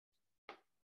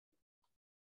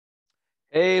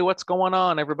Hey, what's going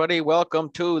on, everybody? Welcome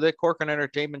to the Corcoran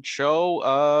Entertainment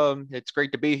Show. It's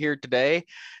great to be here today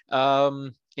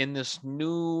in this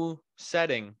new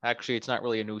setting. Actually, it's not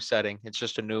really a new setting. It's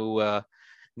just a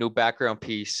new background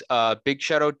piece. Big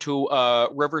shout out to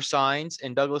River Signs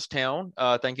in Douglastown.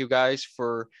 Thank you guys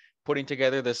for putting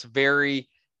together this very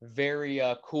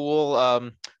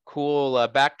cool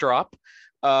backdrop.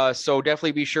 So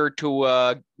definitely be sure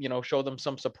to show them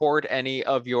some support. Any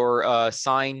of your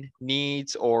sign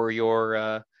needs or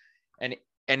your any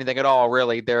anything at all,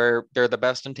 really. They're the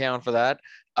best in town for that.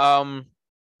 Um,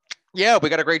 yeah, we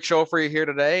got a great show for you here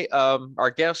today.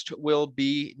 Our guest will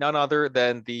be none other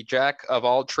than the jack of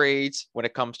all trades when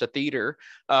it comes to theater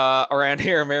around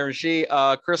here in Miramichi,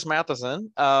 Chris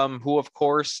Matheson, who, of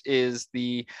course, is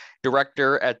the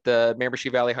director at the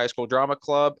Miramichi Valley High School Drama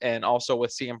Club and also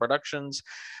with CM Productions.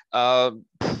 Uh,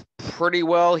 Pretty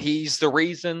well, he's the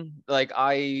reason, like,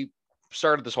 I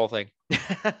started this whole thing.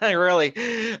 Really,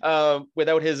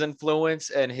 without his influence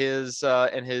and his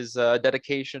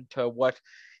dedication to what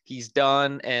he's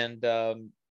done, and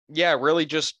yeah, really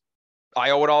just I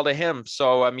owe it all to him.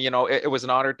 So it was an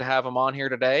honor to have him on here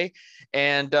today,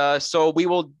 and so we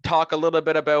will talk a little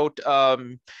bit about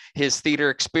his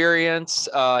theater experience,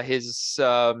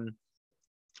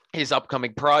 his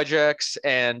upcoming projects,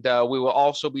 and we will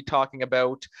also be talking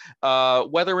about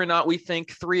whether or not we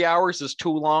think 3 hours is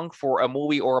too long for a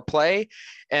movie or a play,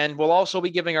 and we'll also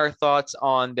be giving our thoughts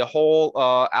on the whole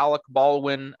Alec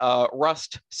Baldwin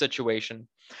Rust situation.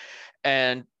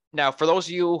 And now, for those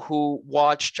of you who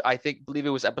watched, believe it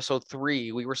was episode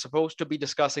 3, we were supposed to be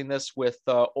discussing this with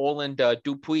Oland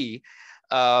Dupuis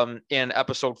in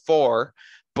episode 4,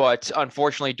 but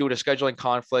unfortunately, due to scheduling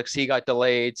conflicts, he got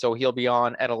delayed, so he'll be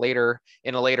on at a later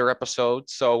episode.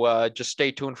 So just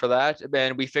stay tuned for that.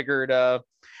 And we figured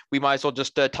we might as well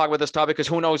just talk about this topic, because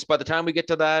who knows, by the time we get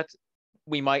to that,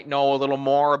 we might know a little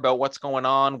more about what's going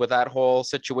on with that whole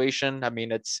situation. I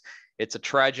mean, it's a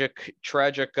tragic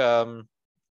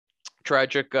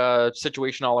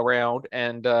situation all around,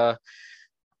 and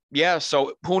yeah,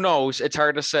 so who knows? It's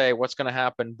hard to say what's going to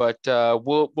happen, but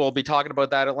we'll be talking about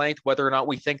that at length, whether or not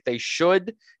we think they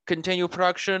should continue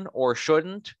production or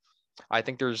shouldn't. I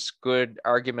think there's good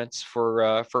arguments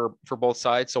for both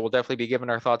sides, so we'll definitely be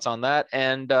giving our thoughts on that.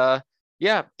 And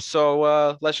yeah,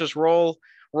 so let's just roll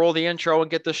the intro and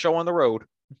get this show on the road.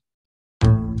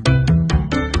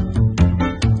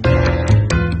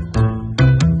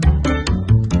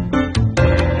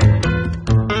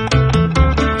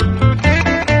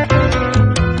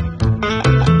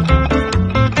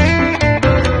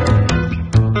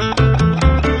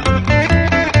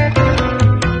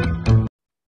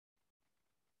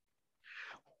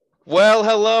 Well,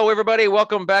 hello, everybody.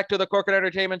 Welcome back to the Corcoran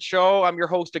Entertainment Show. I'm your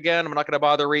host again. I'm not going to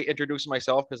bother reintroducing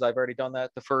myself because I've already done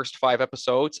that the first 5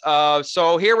 episodes.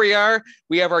 So here we are.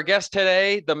 We have our guest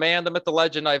today, the man, the myth, the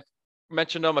legend. I've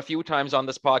mentioned him a few times on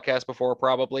this podcast before,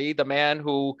 probably. The man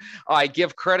who I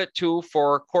give credit to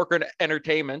for Corcoran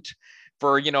Entertainment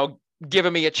for,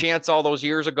 giving me a chance all those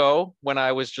years ago when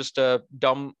I was just a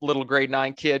dumb little grade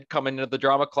 9 kid coming into the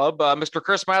drama club. Mr.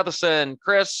 Chris Matheson.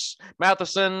 Chris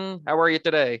Matheson, how are you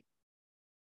today?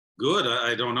 Good.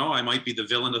 I don't know. I might be the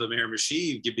villain of the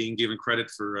Miramichi, being given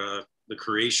credit for the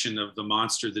creation of the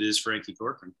monster that is Franky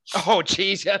Corcoran. Oh,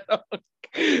 geez.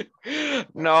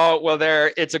 No, well,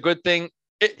 it's a good thing.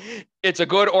 It's a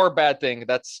good or bad thing.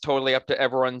 That's totally up to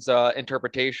everyone's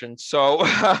interpretation. So,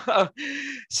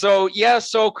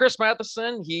 so Chris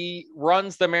Matheson, he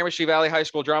runs the Miramichi Valley High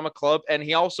School Drama Club, and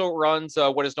he also runs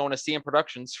what is known as CM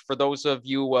Productions. For those of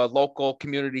you local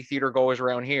community theater goers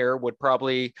around here, would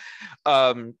probably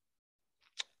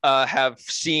have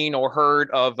seen or heard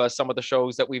of some of the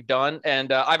shows that we've done.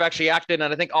 And I've actually acted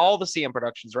in, I think, all the CM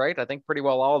productions, right? I think pretty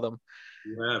well all of them.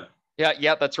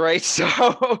 Yeah, that's right. So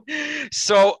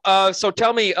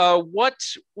tell me,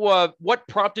 what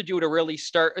prompted you to really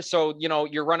start? So,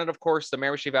 you're running, of course, the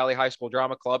Miramichi Valley High School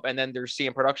Drama Club, and then there's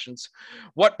CM Productions.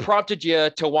 What prompted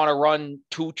you to want to run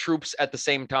 2 troupes at the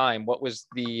same time? What was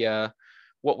the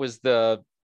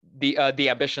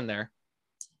ambition there?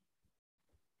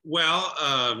 Well,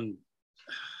 I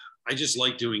just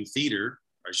like doing theater.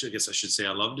 I guess I should say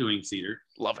I love doing theater.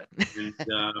 Love it. And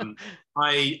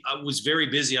I was very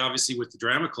busy, obviously, with the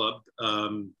drama club,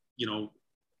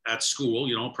 at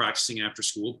school, practicing after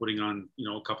school, putting on,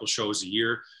 a couple shows a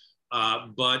year.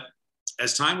 But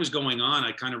as time was going on,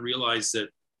 I kind of realized that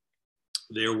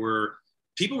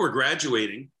people were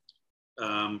graduating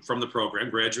from the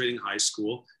program, graduating high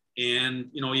school.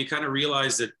 And, you kind of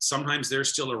realize that sometimes they're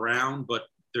still around, but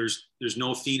there's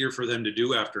no theater for them to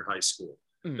do after high school.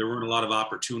 There weren't a lot of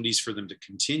opportunities for them to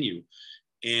continue.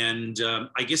 And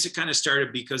I guess it kind of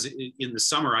started because in the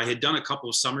summer, I had done a couple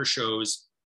of summer shows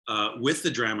with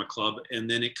the drama club. And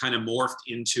then it kind of morphed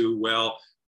into, well,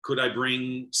 could I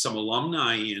bring some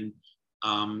alumni in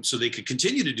so they could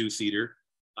continue to do theater,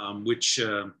 which,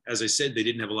 as I said, they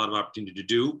didn't have a lot of opportunity to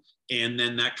do. And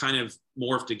then that kind of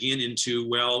morphed again into,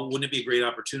 well, wouldn't it be a great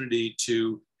opportunity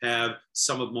to have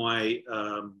some of my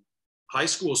high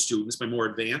school students, my more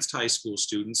advanced high school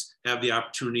students, have the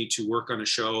opportunity to work on a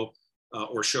show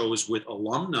or shows with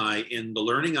alumni, and the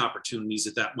learning opportunities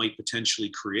that that might potentially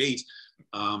create,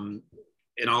 and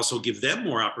also give them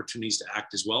more opportunities to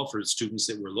act as well for the students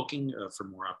that were looking for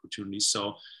more opportunities.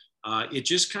 So it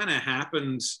just kind of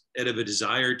happened out of a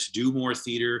desire to do more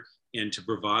theater and to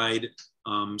provide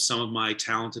some of my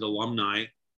talented alumni,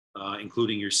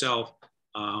 including yourself,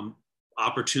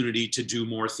 opportunity to do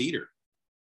more theater.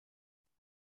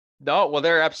 No, well,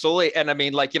 they're absolutely. And I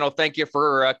mean, like, thank you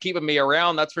for keeping me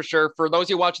around. That's for sure. For those of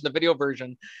you watching the video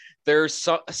version, there's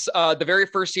the very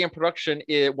first CM production.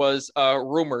 It was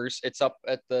Rumors. It's up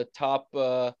at the top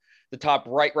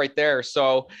right there.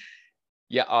 So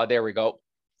yeah, there we go.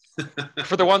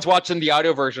 For the ones watching the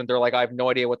audio version, they're like, I have no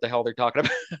idea what the hell they're talking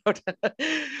about.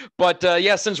 But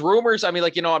yeah, since Rumors, I mean,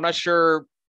 like, I'm not sure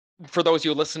for those of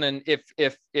you listening,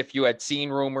 if you had seen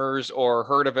Rumors or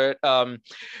heard of it,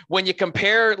 when you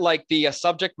compare like the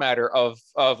subject matter of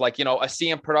like, a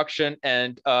CM production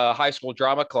and high school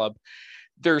drama club,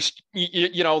 there's,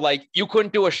 like you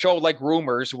couldn't do a show like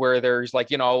Rumors where there's like,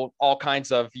 all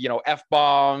kinds of,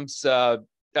 F-bombs,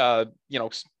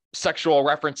 sexual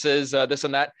references, this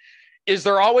and that. Does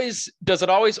it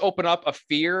always open up a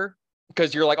fear?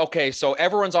 Because you're like, okay, so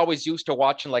everyone's always used to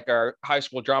watching like our high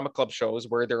school drama club shows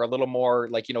where they're a little more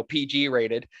like, PG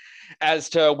rated, as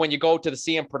to when you go to the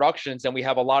CM productions and we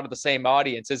have a lot of the same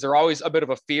audience. Is there always a bit of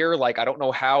a fear? Like, I don't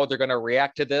know how they're going to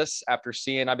react to this after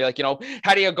seeing, I'd be like,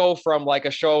 how do you go from like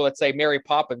a show, let's say Mary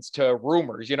Poppins, to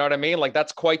Rumors? You know what I mean? Like,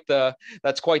 that's quite the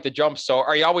jump. So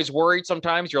are you always worried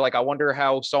sometimes? You're like, I wonder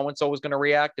how so-and-so is going to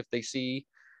react if they see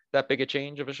that big a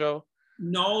change of a show?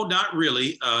 No, not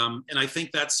really. And I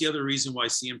think that's the other reason why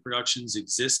CM Productions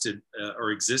existed,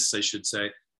 or exists, I should say,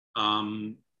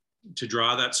 to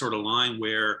draw that sort of line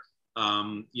where,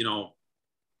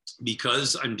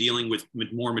 because I'm dealing with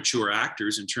more mature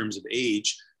actors in terms of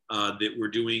age, that we're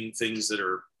doing things that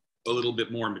are a little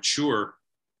bit more mature.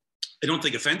 I don't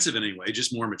think offensive in any way,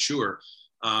 just more mature,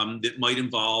 that might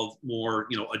involve more,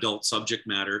 adult subject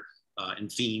matter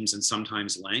and themes and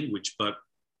sometimes language. But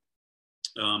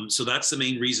so that's the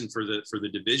main reason for the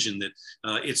division, that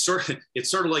it's sort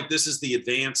of like this is the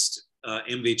advanced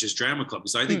MVHS Drama Club,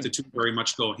 because I think the two very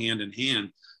much go hand in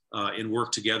hand and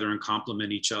work together and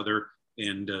complement each other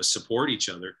and support each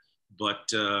other. But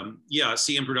yeah,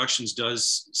 CM Productions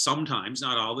does sometimes,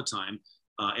 not all the time,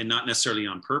 and not necessarily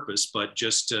on purpose, but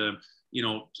just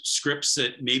scripts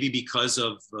that maybe because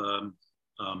of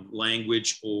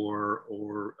language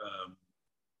or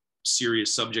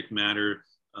serious subject matter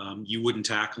you wouldn't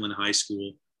tackle in high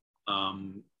school,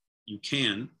 you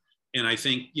can. And I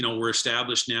think, we're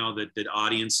established now that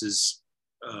audiences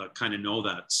kind of know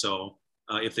that. So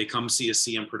if they come see a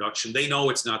CM production, they know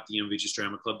it's not the MVHS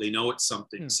Drama Club. They know it's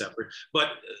something separate. But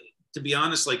to be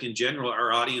honest, like in general,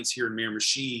 our audience here in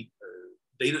Miramichi,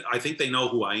 I think they know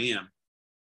who I am.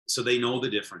 So they know the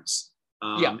difference.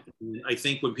 Yeah. I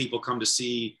think when people come to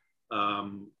see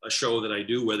a show that I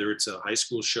do, whether it's a high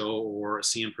school show or a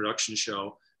CM production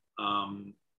show,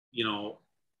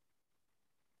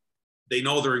 they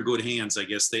know they're in good hands, I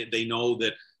guess. They know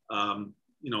that,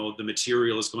 the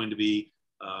material is going to be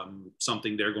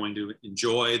something they're going to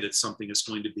enjoy, that something is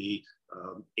going to be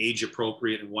age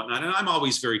appropriate and whatnot. And I'm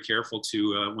always very careful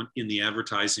to, when in the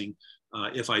advertising,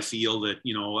 if I feel that,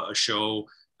 a show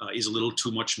is a little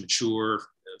too much mature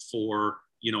for,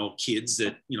 kids,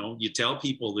 that, you tell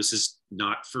people this is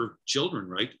not for children,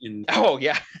 right? And oh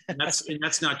yeah. and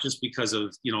that's not just because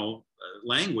of,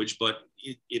 language, but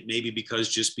it may be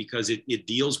because it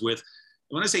deals with,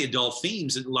 when I say adult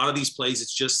themes, a lot of these plays,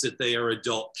 it's just that they are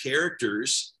adult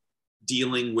characters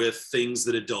dealing with things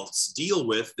that adults deal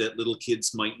with that little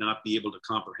kids might not be able to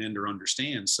comprehend or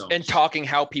understand. So, and talking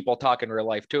how people talk in real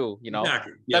life too,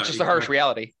 exactly. Yeah, that's just the harsh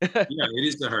reality. Yeah, it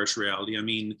is the harsh reality. I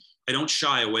mean, I don't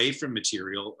shy away from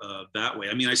material that way.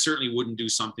 I mean, I certainly wouldn't do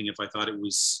something if I thought it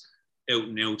was out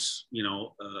and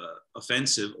out,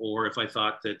 offensive, or if I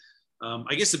thought that,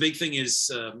 I guess the big thing is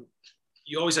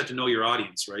you always have to know your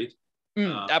audience, right?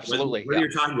 Absolutely. Whether you're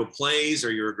talking about plays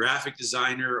or you're a graphic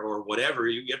designer or whatever,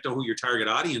 you have to know who your target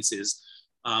audience is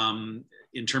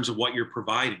in terms of what you're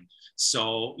providing.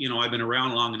 So, I've been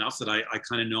around long enough that I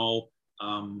kind of know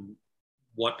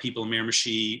what people in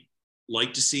Miramichi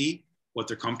like to see, what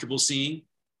they're comfortable seeing.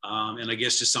 And I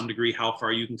guess to some degree, how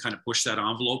far you can kind of push that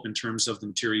envelope in terms of the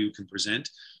material you can present.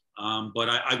 But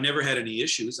I've never had any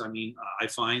issues. I mean, I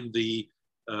find the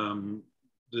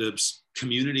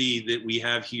community that we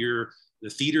have here, the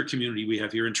theater community we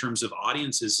have here in terms of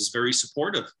audiences is very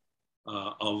supportive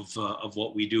of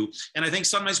what we do. And I think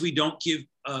sometimes we don't give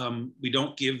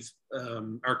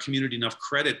our community enough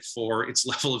credit for its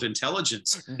level of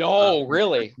intelligence. No,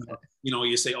 really. You know,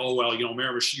 you say, oh, well, you know,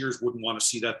 Miramichiers wouldn't want to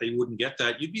see that. They wouldn't get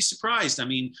that. You'd be surprised. I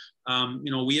mean,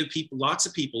 you know, we have people, lots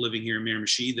of people living here in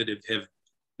Miramichi that have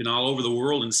been all over the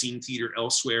world and seen theater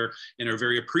elsewhere and are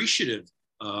very appreciative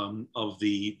of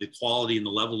the quality and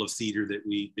the level of theater that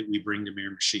we bring to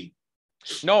Miramichi.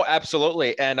 No,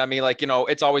 absolutely. And I mean, like, you know,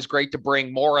 it's always great to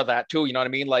bring more of that too. You know what I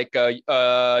mean? Like,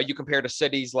 you compare to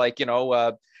cities like,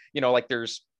 like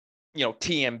there's, you know,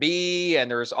 TMB and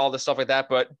there's all this stuff like that,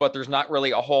 but there's not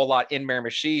really a whole lot in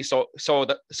Miramichi. So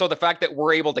the fact that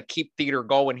we're able to keep theater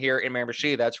going here in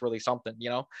Miramichi, that's really something, you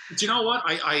know? But you know what?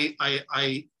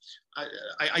 I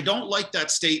don't like that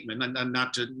statement, and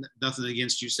nothing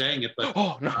against you saying it, but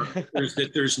no.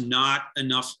 there's not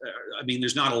enough. I mean,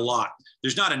 there's not a lot.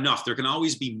 There's not enough. There can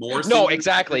always be more. No,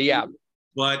 exactly. Yeah.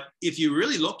 But if you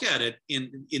really look at it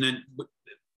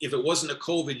if it wasn't a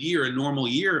COVID year, a normal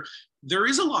year, there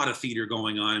is a lot of theater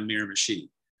going on in Miramichi.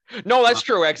 No, that's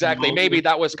true. Exactly. You know, maybe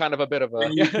that was kind of a bit of a.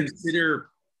 When you consider,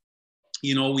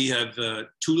 you know, we have 2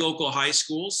 local high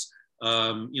schools. You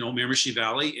know, Miramichi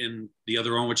Valley and the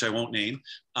other one, which I won't name,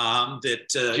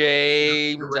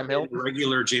 James M. Hill.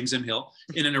 James M. Hill,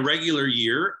 in an irregular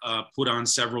year, put on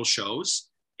several shows.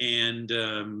 And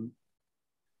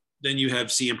then you have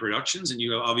CM Productions, and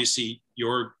you have obviously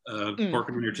your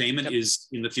Corcoran Entertainment is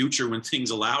in the future when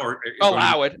things allow it.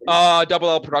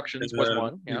 Double L Productions was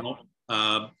one. Yeah. You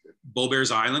know, Beaubear's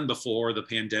Island before the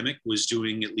pandemic was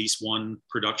doing at least one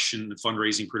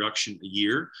fundraising production a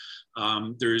year.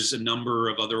 There's a number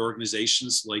of other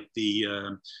organizations like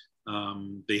the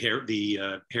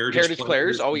Heritage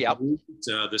Players. Oh yeah.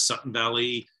 The Sutton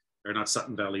Valley, or not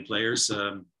Sutton Valley Players.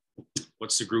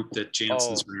 What's the group that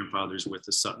Jansen's grandfather's with?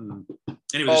 The Sutton.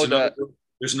 Anyway,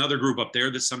 there's another group up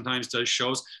there that sometimes does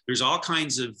shows. There's all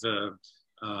kinds of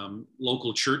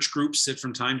local church groups that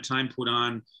from time to time put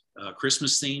on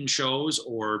Christmas themed shows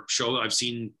or I've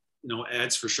seen, you know,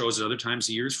 ads for shows at other times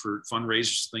of years for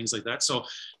fundraisers, things like that. So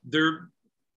there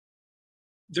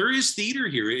is theater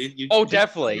here.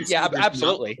 Definitely. Yeah,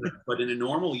 absolutely. But in a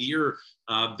normal year,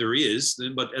 there is.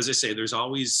 But as I say, there's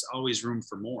always room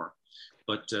for more.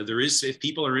 But there is, if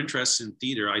people are interested in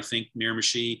theater, I think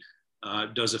Miramichi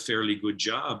does a fairly good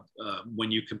job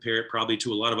when you compare it probably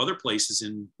to a lot of other places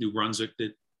in New Brunswick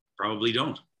that probably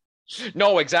don't.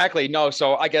 No, exactly. No.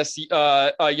 So I guess, you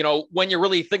know, when you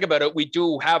really think about it, we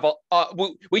do have a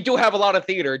lot of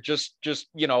theater, just,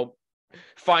 you know,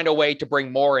 find a way to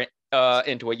bring more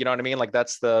into it. You know what I mean? Like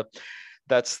that's the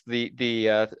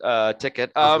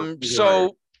ticket.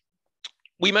 So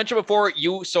we mentioned before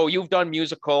you've done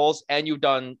musicals and you've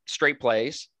done straight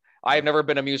plays. I've never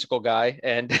been a musical guy,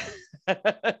 and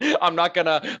I'm not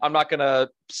gonna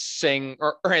sing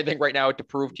or anything right now to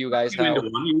prove to you guys how.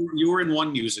 You were in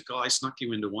one musical. I snuck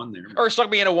you into one there. Or snuck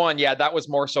me into one. Yeah, that was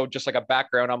more so just like a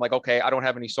background. I'm like, okay, I don't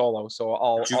have any solo,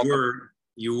 so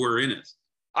you were in it.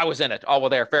 I was in it. Oh, well,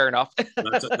 there. Fair enough.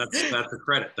 That's a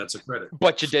credit. That's a credit.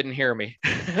 But you didn't hear me.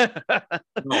 No,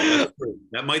 that's true.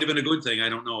 That might have been a good thing. I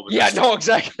don't know. But yeah, no,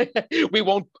 exactly. We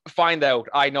won't find out.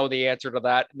 I know the answer to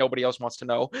that. Nobody else wants to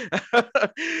know.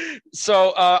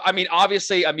 So, I mean,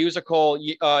 obviously, a musical,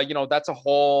 you know, that's a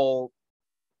whole,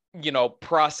 you know,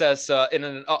 process in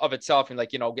and of itself, and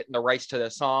like, you know, getting the rights to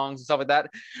the songs and stuff like that.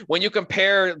 When you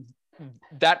compare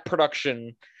that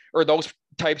production or those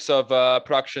types of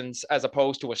productions as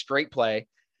opposed to a straight play,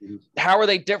 how are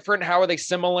they different? How are they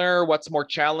similar? What's more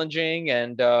challenging,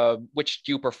 and which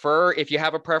do you prefer, if you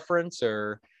have a preference?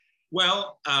 Or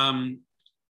well,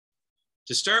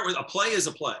 to start with, a play is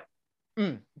a play.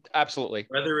 Absolutely.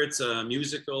 Whether it's a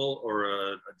musical or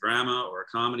a drama or a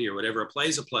comedy or whatever, a play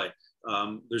is a play.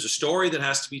 There's a story that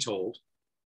has to be told,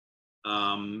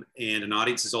 and an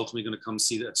audience is ultimately going to come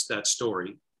see that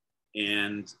story.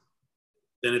 And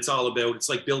then it's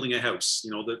like building a house.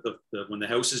 You know, when the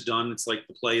house is done, it's like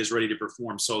the play is ready to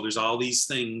perform. So there's all these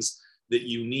things that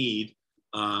you need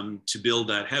to build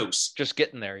that house. Just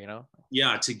getting there, you know?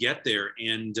 Yeah, to get there.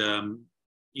 And,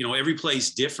 you know, every play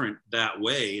is different that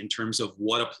way in terms of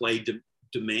what a play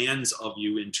demands of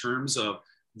you, in terms of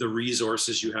the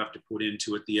resources you have to put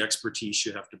into it, the expertise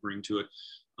you have to bring to it,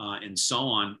 and so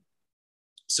on.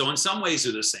 So in some ways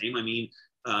they're the same. I mean,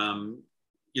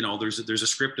 you know, there's a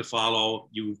script to follow.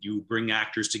 You bring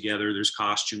actors together. There's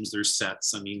costumes. There's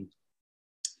sets. I mean,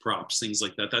 props, things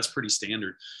like that. That's pretty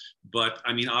standard. But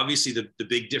I mean, obviously, the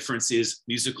big difference is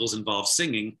musicals involve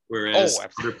singing, whereas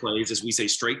other plays, as we say,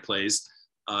 straight plays,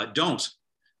 don't.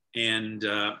 And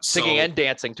singing and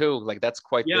dancing too, like that's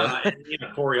quite and,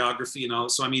 choreography and all.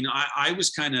 So I mean, I was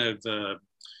kind of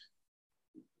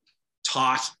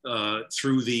taught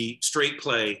through the straight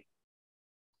play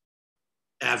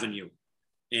avenue,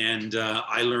 and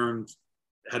I learned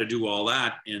how to do all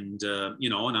that. And you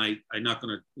know, and I'm not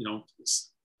going to, you know,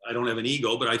 I don't have an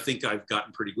ego, but I think I've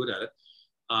gotten pretty good at it.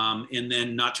 And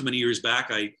then not too many years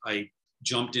back, I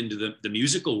jumped into the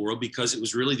musical world because it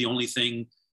was really the only thing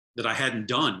that I hadn't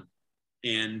done.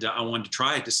 And I wanted to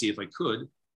try it to see if I could.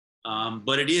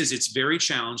 But it's very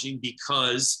challenging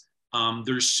because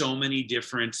there's so many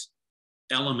different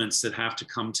elements that have to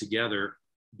come together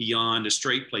beyond a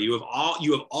straight play. You have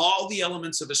all the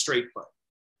elements of a straight play.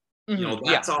 You know,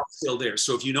 that's all still there.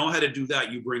 So if you know how to do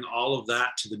that, you bring all of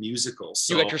that to the musical.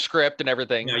 So you got your script and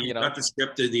everything. Yeah, you got the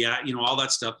script, you know, all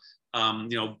that stuff.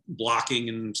 You know, blocking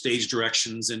and stage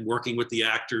directions and working with the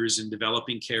actors and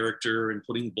developing character and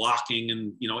putting blocking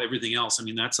and, you know, everything else. I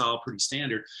mean, that's all pretty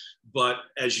standard. But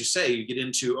as you say, you get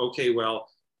into, okay, well,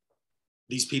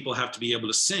 these people have to be able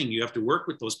to sing. You have to work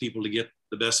with those people to get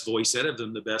the best voice out of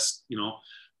them, the best, you know,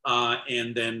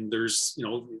 and then there's, you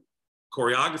know,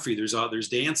 choreography, there's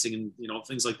dancing and, you know,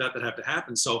 things like that have to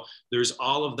happen. So there's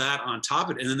all of that on top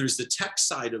of it. And then there's the tech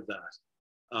side of that.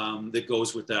 That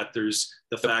goes with that. There's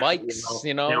the fact mics, that,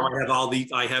 you know, now I have all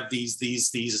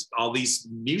these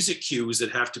music cues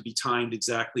that have to be timed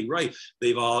exactly right.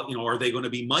 They've all, you know, are they going to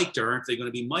be mic'd or aren't they going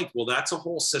to be mic'd? Well, that's a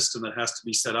whole system that has to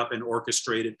be set up and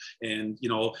orchestrated. And, you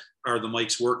know, are the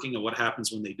mics working and what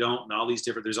happens when they don't? And all these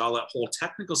different, there's all that whole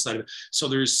technical side of it. So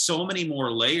there's so many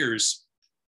more layers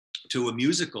to a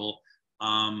musical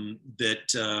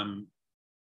that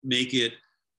make it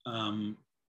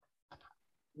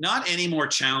not any more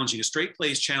challenging. A straight play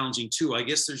is challenging too. I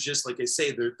guess there's just, like I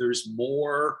say, there's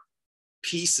more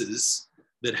pieces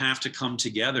that have to come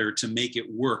together to make it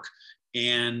work.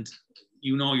 And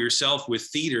you know yourself with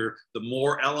theater, the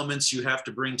more elements you have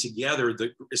to bring together,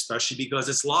 especially because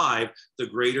it's live, the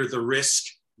greater the risk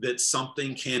that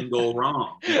something can go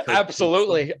wrong.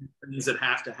 Absolutely. Things that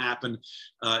have to happen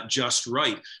just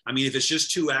right. I mean, if it's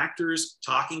just two actors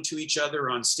talking to each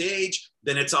other on stage,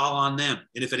 then it's all on them.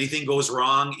 And if anything goes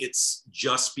wrong, it's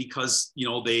just because, you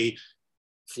know, they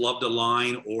flubbed a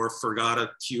line or forgot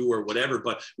a cue or whatever.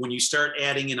 But when you start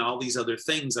adding in all these other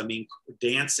things, I mean,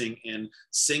 dancing and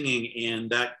singing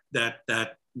and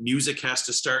that music has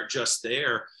to start just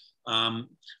there. I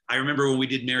remember when we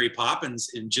did Mary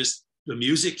Poppins, and just the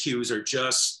music cues are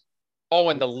just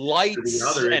and the lights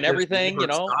and everything, you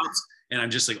know. Stops. And I'm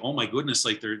just like, oh my goodness,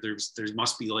 like there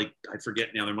must be, like, I forget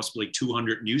now, there must be like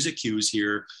 200 music cues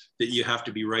here that you have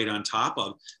to be right on top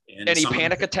of. And any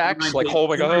panic attacks, like, oh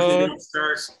my God.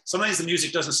 Sometimes the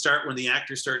music doesn't start when the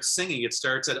actor starts singing. It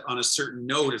starts on a certain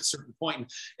note at a certain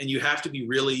point, and you have to be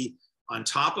really on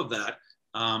top of that.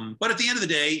 But at the end of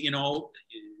the day, you know,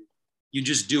 you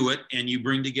just do it and you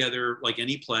bring together, like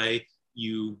any play,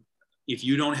 if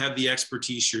you don't have the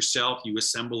expertise yourself, you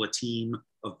assemble a team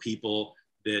of people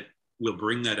that will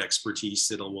bring that expertise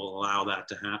that will allow that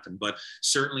to happen. But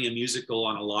certainly a musical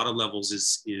on a lot of levels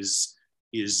is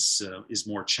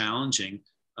more challenging.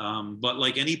 But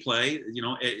like any play, you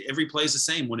know, every play is the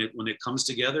same. When it comes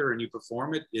together and you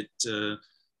perform it,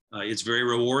 it's very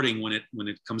rewarding when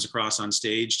it comes across on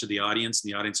stage to the audience,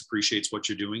 and the audience appreciates what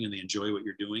you're doing and they enjoy what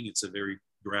you're doing. It's a very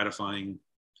gratifying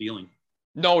feeling.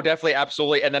 No, definitely.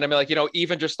 Absolutely. And then I mean, like, you know,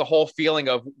 even just the whole feeling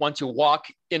of once you walk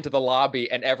into the lobby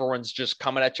and everyone's just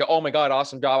coming at you, oh my God,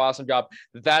 awesome job, awesome job.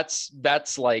 That's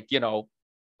like, you know,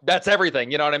 that's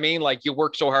everything. You know what I mean? Like, you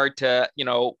work so hard to, you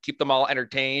know, keep them all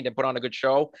entertained and put on a good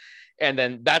show. And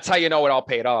then that's how you know it all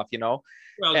paid off, you know?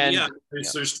 Well,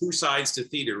 there's two sides to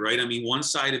theater, right? I mean, one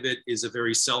side of it is a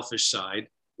very selfish side,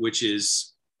 which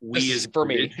is we as for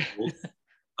me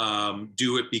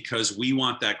do it because we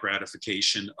want that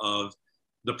gratification of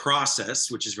the process,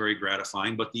 which is very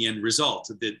gratifying, but the end result,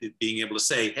 being able to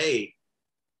say, hey,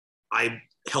 I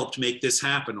helped make this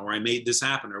happen, or I made this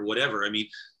happen, or whatever. I mean,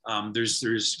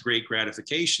 there's great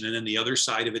gratification. And then the other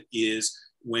side of it is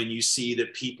when you see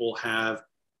that people have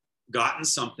gotten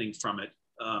something from it,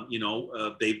 you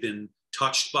know, they've been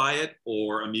touched by it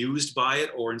or amused by it,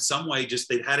 or in some way just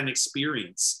they've had an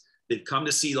experience. They've come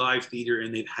to see live theater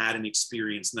and they've had an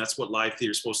experience. And that's what live theater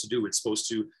is supposed to do. It's supposed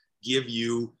to give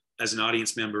you, as an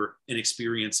audience member, an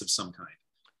experience of some kind.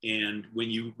 And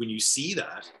when you see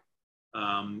that,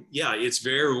 yeah, it's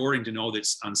very rewarding to know that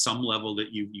on some level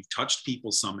that you've touched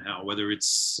people somehow, whether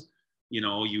it's,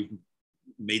 you've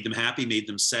made them happy, made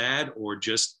them sad, or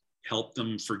just helped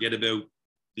them forget about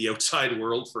the outside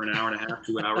world for an hour and a half,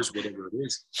 2 hours, whatever it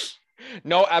is.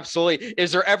 No, absolutely.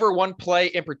 Is there ever one play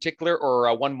in particular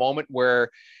or one moment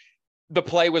where the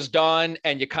play was done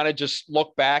and you kind of just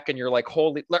look back and you're like,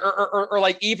 holy, or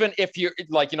like, even if you're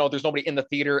like, there's nobody in the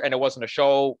theater and it wasn't a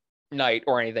show night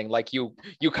or anything, like you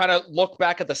kind of look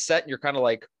back at the set and you're kind of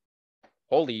like,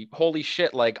 holy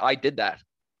shit, like I did that.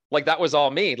 Like that was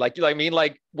all me. Like, I mean,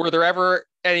 like, were there ever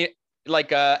any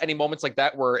moments like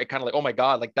that where it kind of like, oh my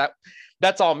God, like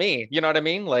that's all me. You know what I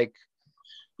mean? Like,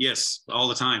 yes, all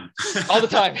the time. All the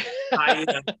time.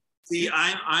 See,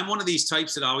 I'm one of these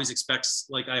types that always expects,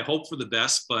 like, I hope for the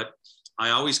best, but I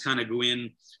always kind of go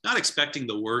in, not expecting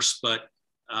the worst, but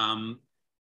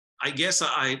I guess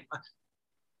I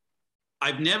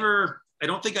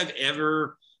don't think I've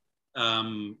ever,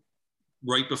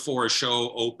 right before a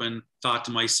show open, thought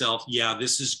to myself, yeah,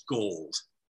 this is gold.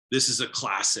 This is a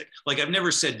classic. Like, I've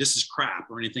never said this is crap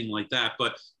or anything like that,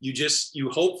 but you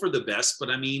hope for the best. But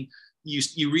I mean,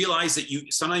 you realize that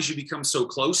sometimes you become so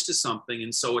close to something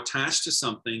and so attached to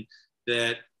something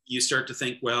that you start to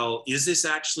think, well, is this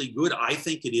actually good? I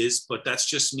think it is, but that's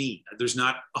just me. There's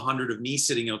not 100 of me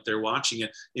sitting out there watching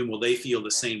it, and will they feel the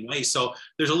same way? So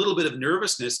there's a little bit of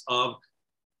nervousness of,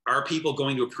 are people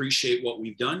going to appreciate what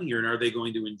we've done here, and are they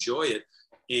going to enjoy it?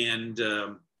 And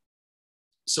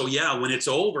so yeah, when it's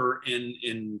over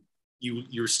and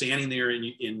you're standing there and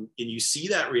you see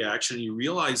that reaction, and you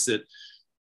realize that,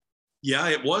 yeah,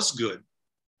 it was good,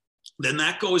 then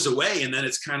that goes away. And then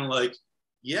it's kind of like,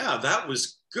 yeah, that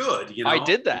was good. I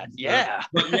did that. Yeah.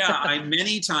 But yeah,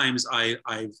 many times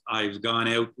I've gone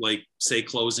out, like, say,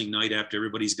 closing night after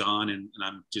everybody's gone and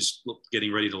I'm just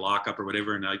getting ready to lock up or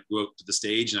whatever. And I go up to the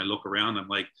stage and I look around, I'm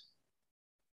like,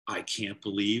 I can't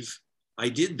believe I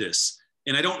did this.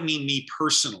 And I don't mean me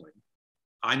personally.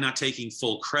 I'm not taking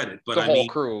full credit, but the whole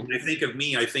crew. When I think of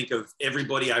me, I think of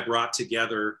everybody I brought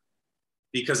together,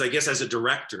 because I guess as a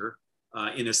director,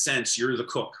 in a sense, you're the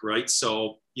cook, right?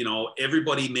 So,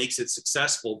 everybody makes it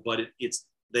successful, but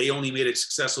they only made it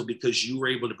successful because you were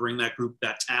able to bring that group,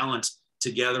 that talent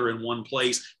together in one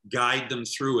place, guide them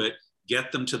through it,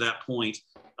 get them to that point,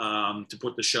 to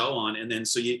put the show on. And then,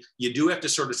 so you do have to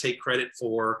sort of take credit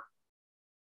for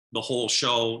the whole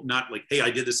show, not like, hey,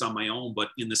 I did this on my own,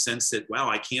 but in the sense that, wow,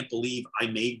 I can't believe I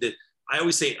made that. I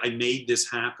always say I made this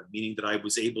happen, meaning that I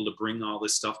was able to bring all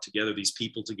this stuff together, these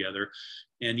people together.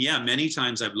 And yeah, many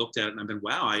times I've looked at it and I've been,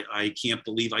 wow, I can't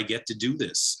believe I get to do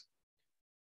this.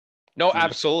 No,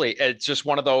 absolutely. It's just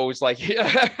one of those, like, you're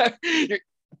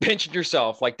pinching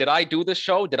yourself. Like, did I do this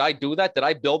show? Did I do that? Did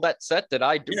I build that set? Did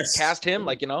I cast him?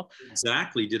 Like,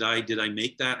 Exactly. Did I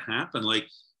make that happen? Like,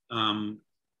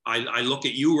 I look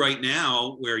at you right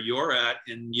now where you're at,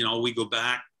 and, we go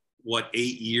back, 8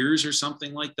 years or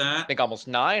something like that? I think almost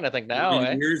 9, I think now.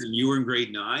 9 years, and you were in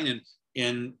grade 9.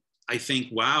 And I think,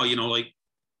 wow, like,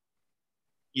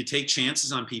 you take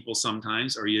chances on people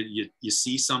sometimes, or you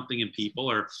see something in people,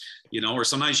 or, or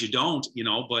sometimes you don't,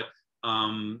 but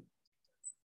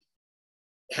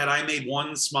had I made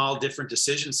one small different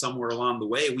decision somewhere along the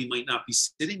way, we might not be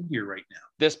sitting here right now.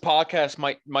 This podcast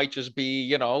might just be,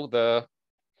 the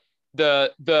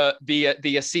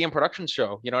CM production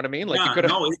show, you know what I mean? Like, yeah, you could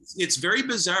have. No, it's very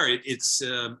bizarre.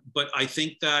 But I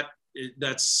think that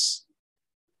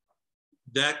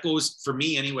that goes for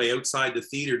me anyway, outside the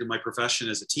theater, to my profession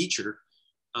as a teacher,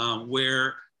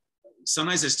 where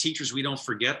sometimes as teachers, we don't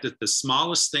forget that the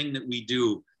smallest thing that we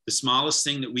do, the smallest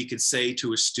thing that we could say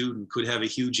to a student could have a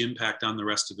huge impact on the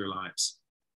rest of their lives.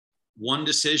 One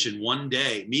decision, one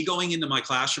day, me going into my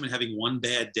classroom and having one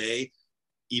bad day,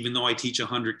 even though I teach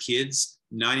 100 kids,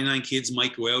 99 kids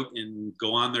might go out and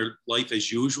go on their life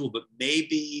as usual, but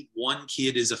maybe one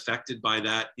kid is affected by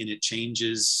that and it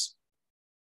changes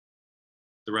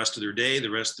the rest of their day, the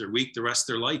rest of their week, the rest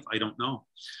of their life. I don't know,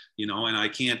 and I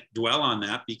can't dwell on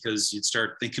that because you'd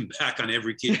start thinking back on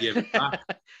every kid you ever got.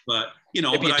 But,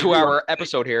 it'd be a 2-hour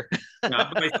episode here. Yeah,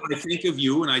 but I think of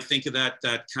you, and I think of that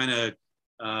kind of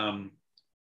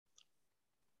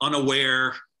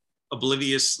unaware,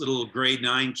 oblivious little grade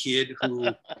 9 kid who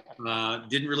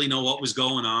didn't really know what was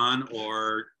going on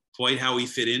or quite how he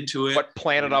fit into it. What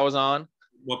planet I was on.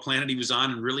 What planet he was on,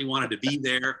 and really wanted to be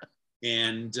there.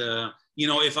 And,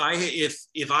 if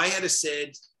I had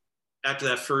said after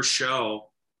that first show,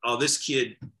 oh, this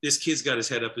kid's got his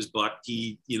head up his butt.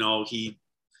 He's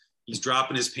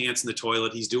dropping his pants in the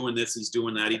toilet. He's doing this, he's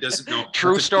doing that. He doesn't know.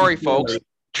 True story, folks.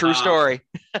 True story.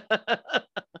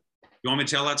 You want me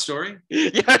to tell that story?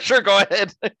 Yeah, sure. Go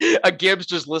ahead. A Gibbs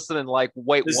just listening like,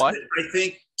 wait, what? I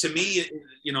think to me,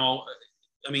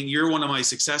 I mean, you're one of my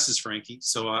successes, Frankie.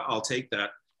 So I'll take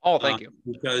that. Oh, thank you.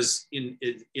 Because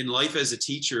in life as a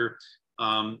teacher,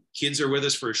 kids are with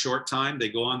us for a short time. They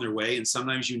go on their way. And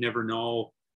sometimes you never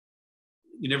know.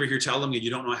 You never hear tell them, you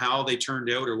don't know how they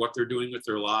turned out or what they're doing with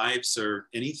their lives or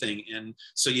anything. And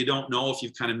so you don't know if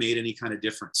you've kind of made any kind of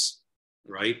difference,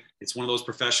 right? It's one of those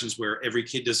professions where every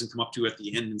kid doesn't come up to you at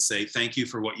the end and say, thank you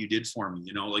for what you did for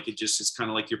me. Like it's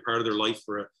kind of like you're part of their life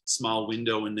for a small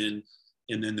window and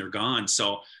then they're gone.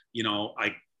 So,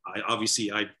 I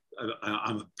obviously I'm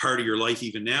a part of your life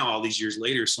even now, all these years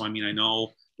later. So, I mean, I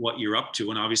know what you're up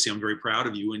to, and obviously I'm very proud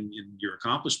of you and your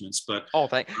accomplishments. But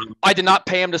I did not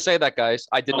pay him to say that, guys.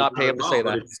 I did not pay him to say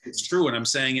that. It's true, and I'm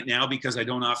saying it now because I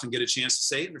don't often get a chance to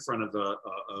say it in front of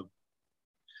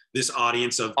this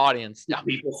audience of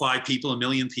people, 5 people, 1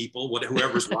 million people,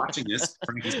 whoever's watching this,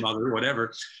 Frankie's mother,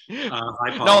 whatever.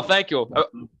 No, thank you.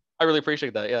 I really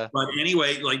appreciate that. Yeah. But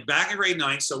anyway, like back in grade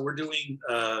 9, so we're doing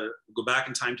go back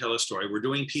in time, tell a story. We're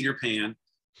doing Peter Pan.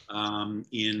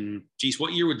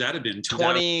 What year would that have been?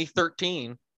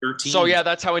 2013. So yeah,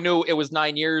 that's how I knew it was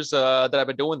 9 years that I've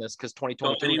been doing this, because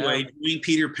 2022. So anyway, doing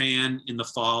Peter Pan in the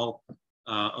fall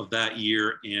of that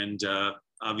year, and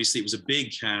obviously it was a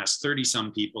big cast.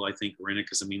 30-some people, I think, were in it,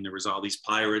 because I mean there was all these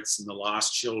pirates and the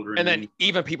lost children, and then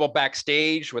even people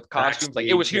backstage with costumes. Like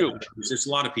it was huge. It was just a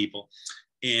lot of people,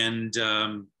 and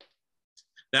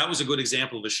that was a good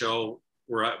example of a show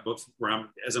where I'm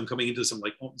as I'm coming into this, I'm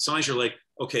like, sometimes you're like,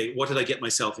 okay, what did I get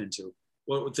myself into?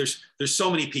 Well, there's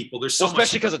so many people. There's so much,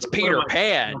 especially because it's Peter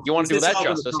Pan. You want to do that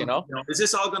justice, Is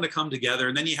this all going to come together?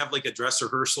 And then you have like a dress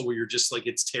rehearsal where you're just like,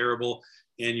 it's terrible,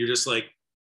 and you're just like,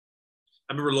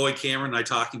 I remember Lloyd Cameron and I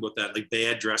talking about that, like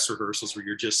bad dress rehearsals where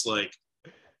you're just like,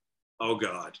 oh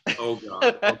God. But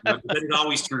then it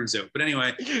always turns out. But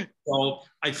anyway, so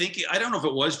I don't know if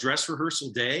it was dress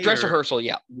rehearsal day. Dress rehearsal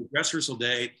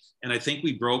day. And I think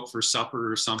we broke for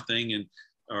supper or something,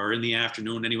 or in the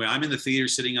afternoon. Anyway, I'm in the theater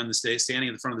sitting on the stage, standing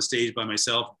in the front of the stage by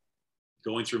myself,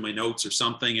 going through my notes or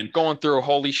something. And going through,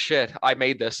 holy shit, I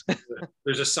made this.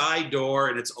 There's a side door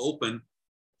and it's open.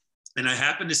 And I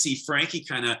happen to see Frankie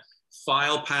kind of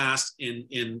file past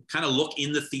and kind of look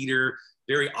in the theater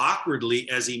very awkwardly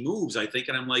as he moves, I think.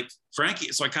 And I'm like,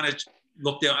 Frankie. So I kind of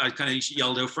looked out, I kind of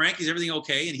yelled out, Frankie, is everything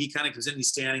okay? And he kind of comes in, he's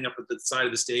standing up at the side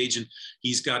of the stage, and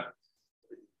he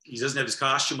doesn't have his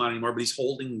costume on anymore, but he's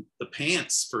holding the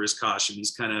pants for his costume.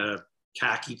 He's kind of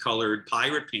khaki colored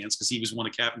pirate pants, because he was one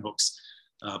of Captain Hook's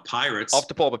pirates. I'll have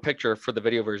to pull up a picture for the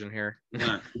video version here.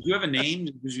 Yeah. Did you have a name?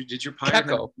 Did your pirate?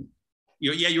 Keko.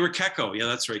 You were Keko. Yeah,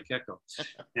 that's right, Keko.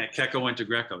 Yeah, Keko went to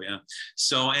Greco. Yeah.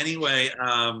 So anyway,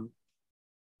 I'm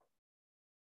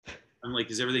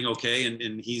like, is everything okay?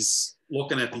 And he's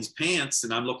looking at these pants,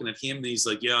 and I'm looking at him, and he's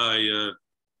like, yeah,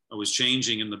 I was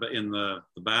changing in the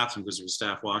bathroom, because there was a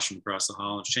staff washroom across the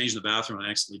hall. I was changing the bathroom, and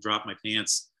I accidentally dropped my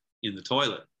pants in the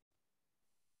toilet.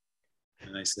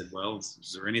 And I said, well,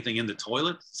 is there anything in the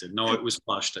toilet? He said, no, it was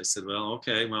flushed. I said, well,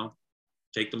 okay, well,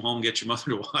 take them home, get your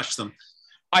mother to wash them.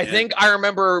 I think I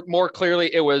remember more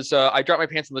clearly. It was, I dropped my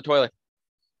pants in the toilet.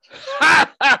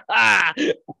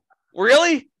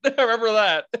 Really? I remember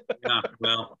that. Yeah,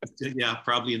 well, yeah,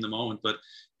 probably in the moment. But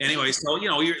anyway, so,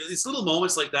 it's little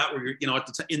moments like that where you're,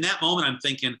 in that moment, I'm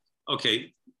thinking,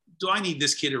 okay, do I need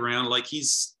this kid around? Like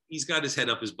he's got his head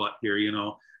up his butt here,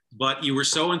 but you were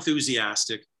so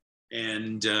enthusiastic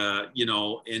and,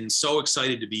 and so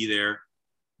excited to be there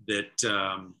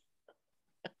that,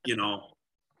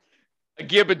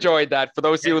 Gib enjoyed that. For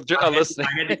those of you who are listening,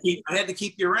 I had to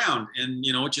keep you around, and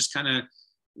it just kind of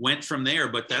went from there.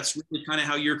 But that's really kind of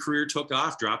how your career took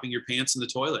off, dropping your pants in the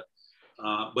toilet.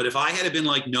 But if I had been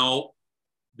like, no,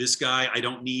 this guy, I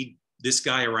don't need this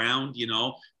guy around,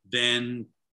 then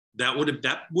that would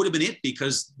have been it,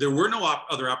 because there were no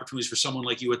other opportunities for someone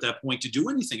like you at that point to do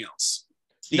anything else.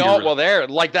 No, well, there,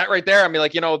 like that right there. I mean,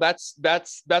 like, that's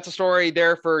a story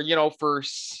there for, for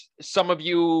some of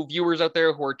you viewers out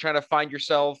there who are trying to find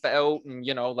yourself out and,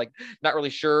 like not really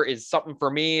sure, is something for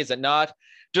me? Is it not?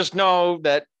 Just know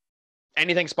that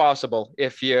anything's possible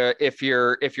if your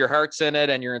heart's in it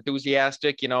and you're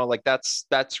enthusiastic, like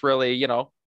that's really,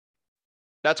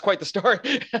 that's quite the story.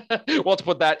 We'll have to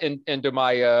put that into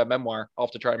my memoir. I'll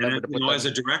have to try and remember to put that. As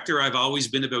a director, I've always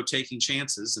been about taking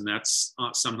chances, and that's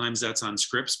sometimes that's on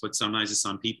scripts, but sometimes it's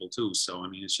on people too. So, I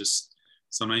mean, it's just,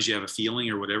 sometimes you have a feeling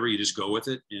or whatever, you just go with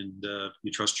it, and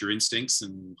you trust your instincts,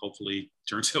 and hopefully it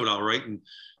turns out all right. And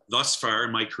thus far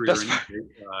in my career,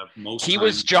 he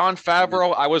was John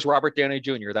Favreau. I was Robert Downey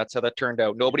Jr. That's how that turned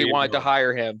out. Nobody wanted to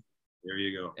hire him. There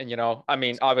you go. And, you know, I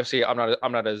mean, obviously I'm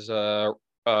not as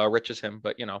rich as him,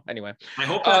 but, you know, anyway. I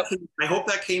hope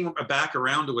that came back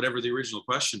around to whatever the original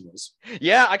question was.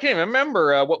 Yeah, I can't even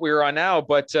remember what we were on now,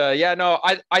 but yeah, no,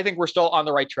 I think we're still on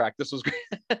the right track. This was great.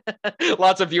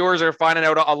 Lots of viewers are finding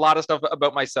out a lot of stuff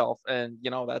about myself, and you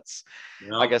know, that's,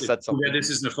 well, I guess that's something. Yeah, this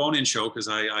isn't a phone-in show because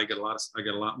I get a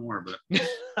lot more, but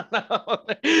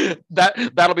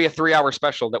that'll be a 3-hour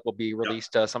special that will be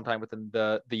released sometime within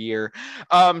the year.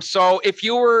 So if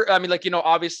you were, I mean, like, you know,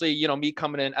 obviously, you know, me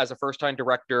coming in as a first-time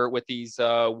director with these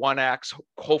one acts,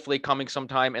 hopefully coming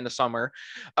sometime in the summer.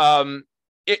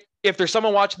 If there's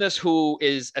someone watching this who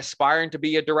is aspiring to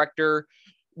be a director,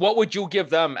 what would you give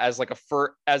them as like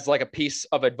a piece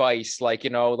of advice? Like, you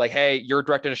know, like, hey, you're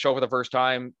directing a show for the first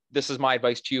time. This is my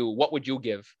advice to you. What would you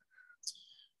give?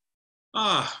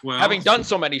 Well, having done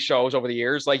so many shows over the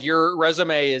years, like your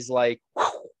resume is like,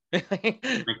 thank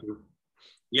you.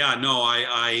 Yeah, no,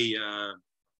 I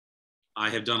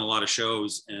have done a lot of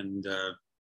shows, and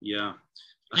yeah.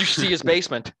 You should see his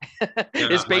basement.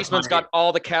 His basement's got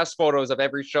all the cast photos of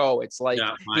every show. It's like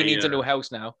he needs a new house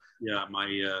now. Yeah,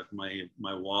 my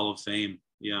wall of fame.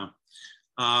 Yeah.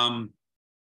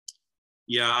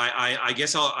 Yeah, I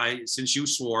guess since you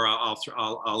swore,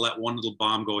 I'll let one little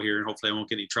bomb go here, and hopefully I won't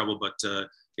get any trouble. But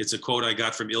it's a quote I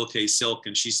got from Ilke Silk,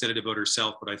 and she said it about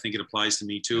herself, but I think it applies to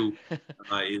me too.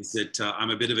 Is that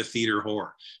I'm a bit of a theater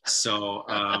whore. So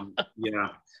yeah.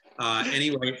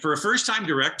 Anyway, for a first-time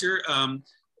director,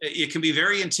 it can be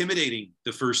very intimidating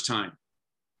the first time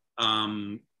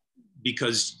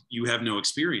because you have no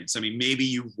experience. I mean, maybe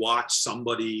you've watched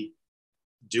somebody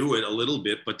do it a little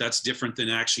bit, but that's different than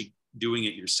actually doing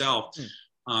it yourself.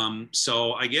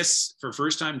 So I guess for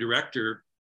first-time director,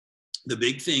 the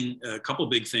big thing, a couple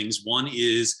big things. One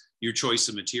is your choice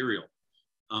of material.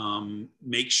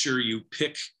 Make sure you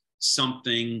pick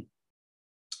something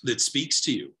that speaks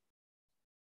to you,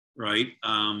 right?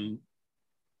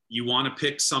 You want to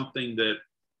pick something that,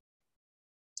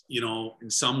 you know, in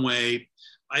some way,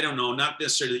 I don't know, not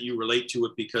necessarily that you relate to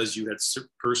it because you had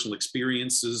personal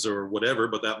experiences or whatever,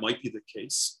 but that might be the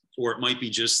case. Or it might be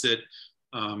just that,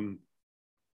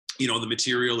 you know, the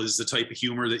material is the type of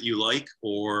humor that you like,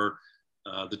 or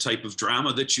the type of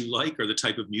drama that you like, or the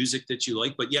type of music that you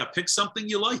like. But yeah, pick something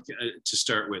you like to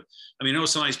start with. I mean, I know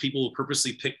sometimes people will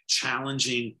purposely pick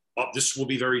challenging, oh, this will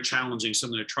be very challenging, so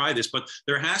I'm going to try this. But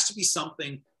there has to be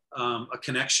something, a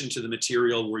connection to the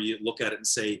material where you look at it and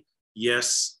say,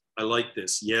 yes, I like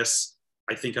this. Yes,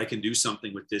 I think I can do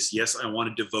something with this. Yes, I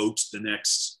want to devote the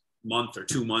next month or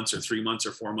 2 months or 3 months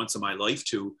or 4 months of my life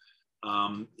to.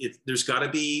 There's got to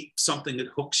be something that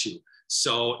hooks you.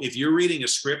 So if you're reading a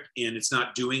script and it's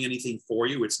not doing anything for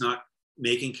you, it's not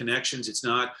making connections, it's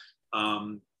not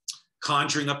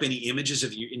conjuring up any images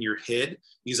of you in your head,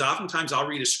 because oftentimes I'll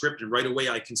read a script and right away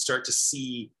I can start to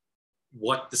see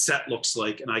what the set looks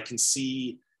like, and I can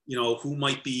see, you know, who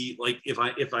might be, like,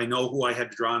 if I know who I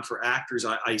had to draw on for actors,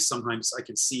 I sometimes I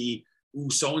can see, ooh,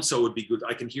 so-and-so would be good.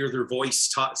 I can hear their voice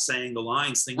saying the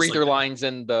lines, things read like their that. lines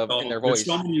in their voice. There's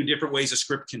so many different ways a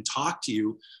script can talk to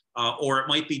you, or it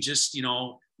might be just, you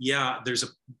know, yeah,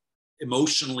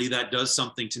 emotionally that does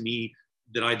something to me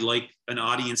that I'd like an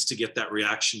audience to get that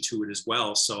reaction to it as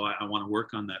well. So I want to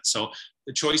work on that. So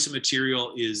the choice of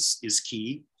material is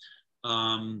key.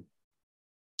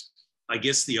 I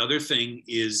guess the other thing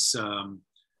is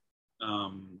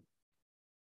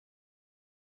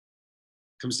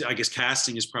I guess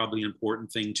casting is probably an important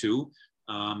thing too.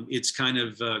 It's kind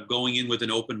of going in with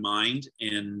an open mind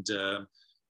and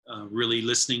really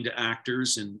listening to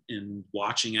actors and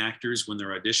watching actors when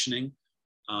they're auditioning.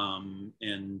 And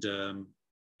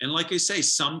like I say,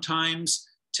 sometimes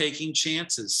taking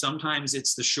chances. Sometimes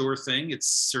it's the sure thing. It's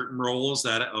certain roles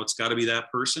that, oh, it's got to be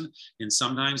that person. And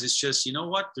sometimes it's just, you know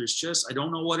what, there's just, I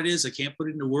don't know what it is. I can't put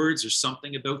it into words. There's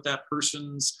something about that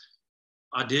person's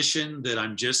audition that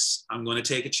I'm going to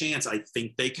take a chance. I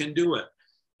think they can do it.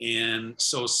 And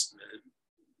so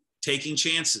taking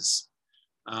chances.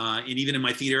 And even in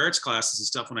my theater arts classes and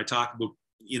stuff, when I talk about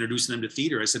introducing them to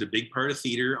theater, I said a big part of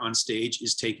theater on stage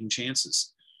is taking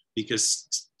chances,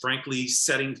 because frankly,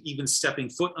 stepping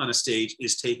foot on a stage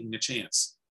is taking a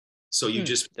chance. So you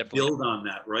just build on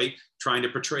that, right? Trying to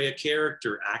portray a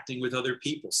character, acting with other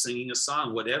people, singing a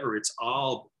song, whatever. It's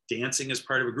all dancing as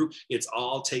part of a group. It's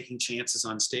all taking chances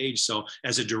on stage. So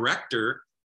as a director,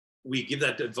 we give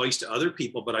that advice to other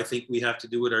people, but I think we have to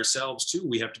do it ourselves too.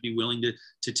 We have to be willing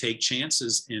to take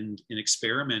chances and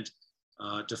experiment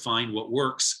to find what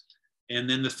works. And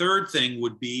then the third thing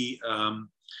would be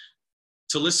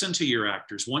to listen to your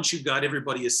actors. Once you've got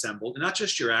everybody assembled, and not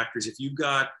just your actors, if you've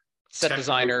got set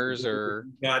designers, or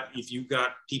if you've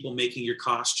got people making your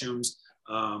costumes,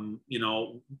 you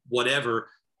know, whatever,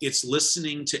 it's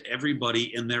listening to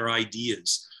everybody and their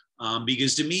ideas.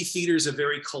 Because to me, theater is a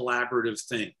very collaborative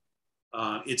thing.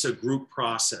 It's a group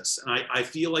process. And I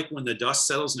feel like when the dust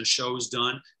settles and the show is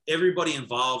done, everybody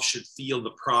involved should feel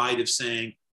the pride of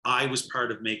saying, I was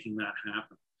part of making that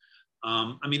happen.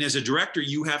 I mean, as a director,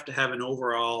 you have to have an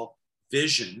overall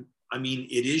vision. I mean,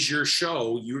 it is your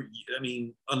show. I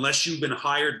mean, unless you've been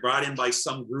hired, brought in by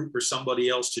some group or somebody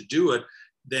else to do it,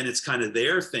 then it's kind of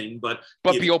their thing. But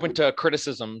be open to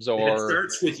criticisms, or it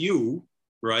starts with you,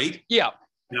 right? Yeah.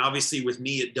 And obviously with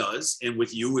me, it does. And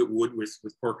with you, it would with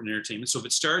Corcoran Entertainment. So if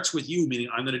it starts with you, meaning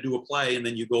I'm going to do a play and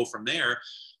then you go from there,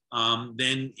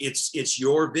 then it's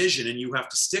your vision and you have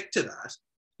to stick to that.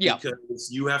 Yeah.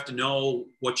 Because you have to know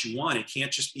what you want. It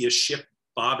can't just be a ship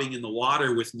bobbing in the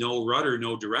water with no rudder,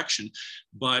 no direction.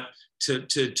 But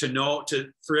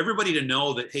for everybody to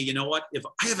know that, hey, you know what? If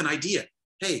I have an idea,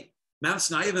 hey,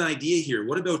 Madison, I have an idea here.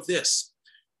 What about this?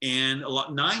 And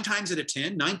 9.9 times out of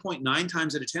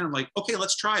 10, I'm like, okay,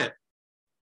 let's try it.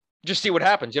 Just see what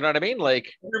happens. You know what I mean?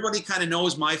 Like, everybody kind of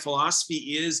knows my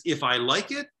philosophy is, if I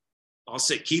like it, I'll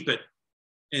say keep it.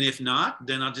 And if not,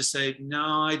 then I'll just say,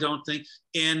 no, I don't think.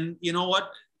 And you know what?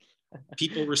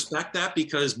 People respect that,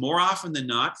 because more often than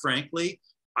not, frankly,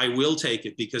 I will take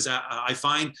it, because I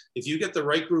find if you get the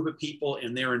right group of people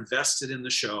and they're invested in the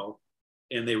show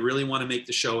and they really want to make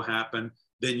the show happen,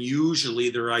 then usually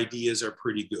their ideas are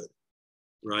pretty good,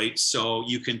 right? So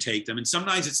you can take them. And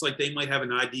sometimes it's like they might have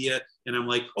an idea and I'm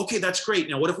like, okay, that's great.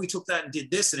 Now, what if we took that and did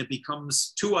this, and it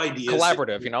becomes two ideas?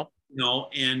 Collaborative, you know?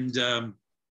 And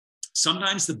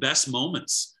sometimes the best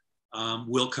moments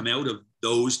will come out of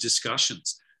those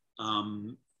discussions.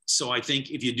 So I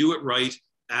think if you do it right,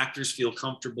 actors feel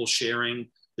comfortable sharing,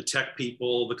 the tech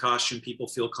people, the costume people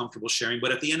feel comfortable sharing.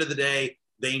 But at the end of the day,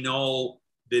 they know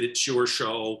that it's your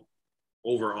show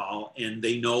overall, and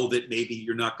they know that maybe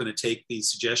you're not going to take the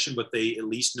suggestion, but they at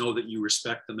least know that you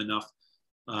respect them enough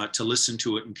to listen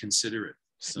to it and consider it.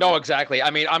 So. No, exactly. I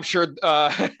mean, I'm sure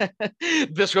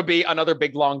this would be another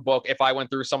big, long book if I went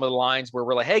through some of the lines where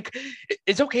we're like, hey,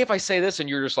 it's okay if I say this. And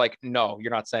you're just like, no,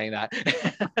 you're not saying that.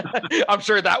 I'm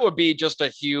sure that would be just a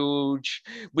huge,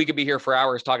 we could be here for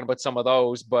hours talking about some of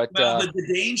those. But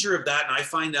the danger of that, and I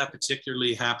find that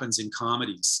particularly happens in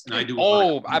comedies. And I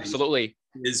do. Absolutely.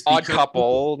 Is Odd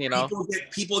Couple, you know,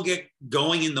 people get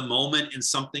going in the moment and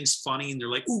something's funny and they're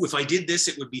like, ooh, if I did this,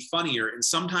 it would be funnier. And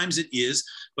sometimes it is,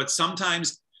 but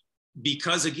sometimes,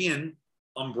 because again,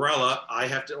 umbrella, I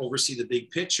have to oversee the big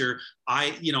picture.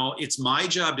 It's my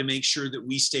job to make sure that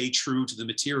we stay true to the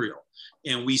material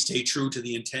and we stay true to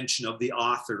the intention of the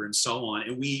author and so on.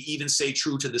 And we even stay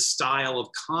true to the style of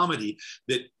comedy,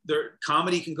 that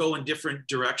comedy can go in different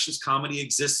directions. Comedy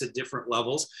exists at different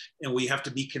levels, and we have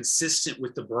to be consistent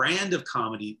with the brand of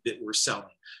comedy that we're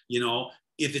selling. You know,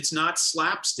 if it's not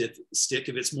slapstick,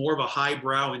 if it's more of a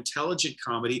highbrow, intelligent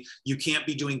comedy, you can't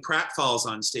be doing pratfalls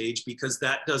on stage, because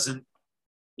that doesn't,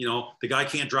 you know, the guy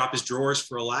can't drop his drawers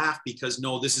for a laugh, because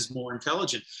no, this is more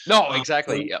intelligent. No,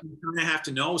 exactly. So you kind of have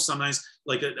to know sometimes,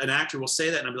 like an actor will say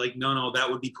that and I'll be like, no, that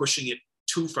would be pushing it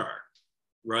too far,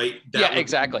 right?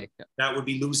 Exactly. That would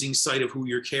be losing sight of who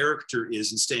your character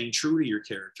is and staying true to your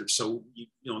character. So,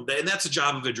 and that's a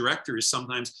job of a director, is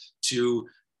sometimes to,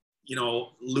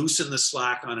 loosen the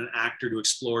slack on an actor to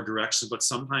explore directions, but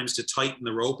sometimes to tighten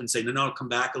the rope and say, no, come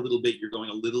back a little bit. You're going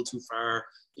a little too far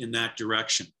in that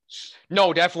direction.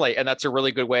 No, definitely. And that's a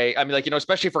really good way. I mean, like,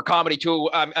 especially for comedy too,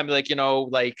 I'm like,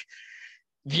 like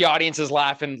the audience is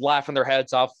laughing their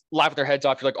heads off.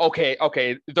 You're like,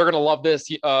 okay, they're going to love this.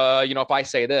 If I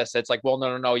say this, it's like, well,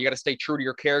 no. You got to stay true to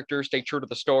your character, stay true to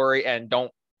the story, and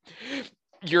don't,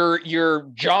 you're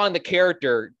John, the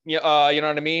character, you know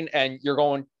what I mean? And you're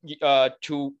going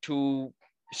to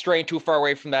straying too far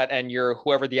away from that. And you're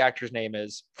whoever the actor's name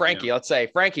is, Franky, Let's say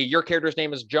Franky, your character's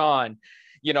name is John,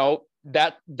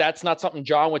 that's not something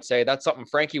John would say. That's something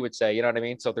Franky would say. You know what I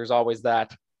mean? So there's always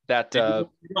that. You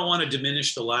don't want to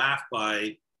diminish the laugh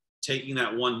by taking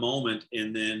that one moment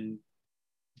and then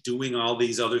doing all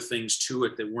these other things to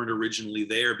it that weren't originally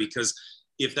there. Because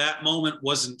if that moment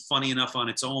wasn't funny enough on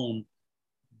its own,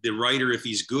 the writer, if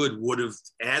he's good, would have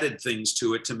added things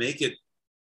to it to make it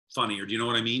funnier. Do you know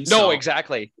what I mean? No,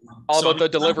 exactly. All about the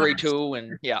delivery too.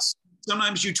 And yeah.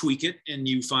 Sometimes you tweak it and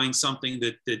you find something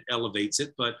that elevates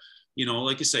it, but you know,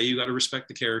 like you say, you got to respect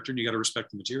the character and you got to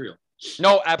respect the material.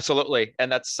 No, absolutely.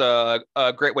 And that's a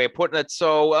great way of putting it.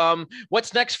 So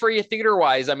what's next for you theater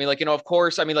wise? I mean, like, you know, of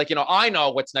course, I mean, like, you know, I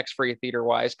know what's next for you theater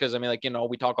wise, because I mean, like, you know,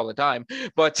 we talk all the time,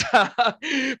 but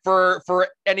for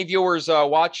any viewers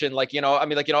watching, like, you know, I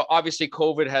mean, like, you know, obviously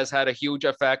COVID has had a huge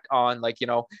effect on, like, you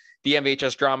know, the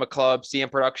MVHS Drama Club,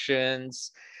 CM Productions.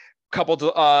 Couple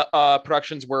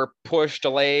productions were pushed,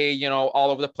 delay, you know, all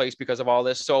over the place because of all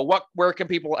this. So where can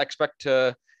people expect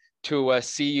to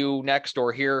see you next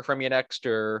or hear from you next?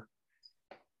 Or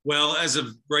well, as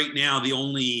of right now, the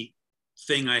only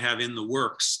thing I have in the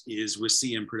works is with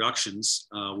CM Productions.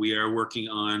 We are working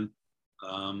on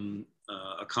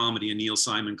a comedy, a Neil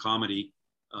Simon comedy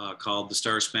called The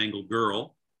Star Spangled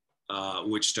Girl,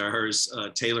 which stars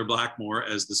Taylor Blackmore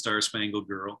as the Star Spangled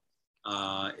Girl.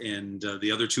 And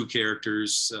the other two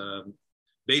characters,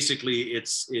 basically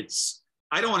it's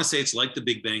I don't want to say it's like the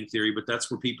Big Bang Theory, but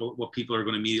that's what people are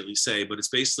going to immediately say. But it's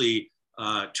basically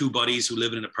two buddies who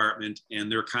live in an apartment,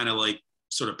 and they're kind of like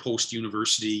sort of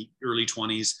post-university, early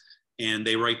 20s, and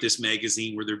they write this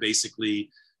magazine where they're basically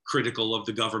critical of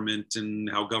the government and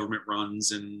how government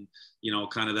runs, and you know,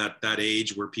 kind of that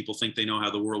age where people think they know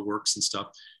how the world works and stuff.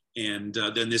 And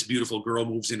then this beautiful girl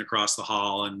moves in across the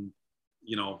hall, and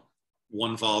you know,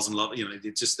 one falls in love. You know,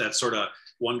 it's just that sort of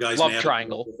one guy's love mad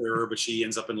triangle with her, but she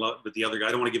ends up in love with the other guy.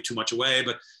 I don't want to give too much away,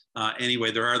 but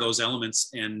anyway, there are those elements.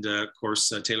 And of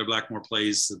course, Taylor Blackmore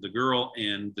plays the girl,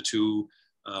 and the two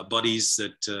buddies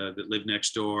that live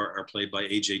next door are played by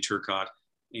AJ Turcotte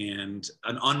and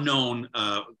an unknown,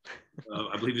 I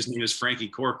believe his name is Franky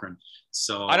Corcoran.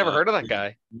 So I never heard of that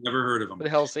guy. Never heard of him. What the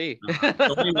hell is he?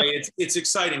 So anyway, it's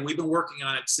exciting. We've been working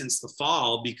on it since the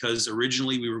fall, because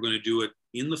originally we were going to do it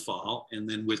in the fall, and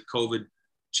then with COVID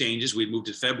changes, we'd moved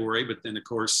to February. But then, of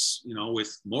course, you know,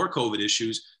 with more COVID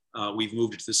issues, we've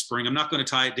moved it to the spring. I'm not going to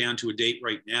tie it down to a date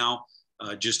right now,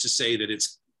 just to say that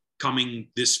it's coming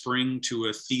this spring to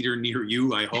a theater near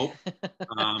you, I hope.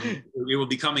 It will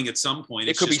be coming at some point.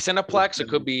 It could be Cineplex, it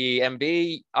could be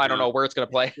MB. I don't know where it's going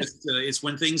to play. It's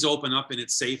when things open up and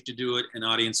it's safe to do it, and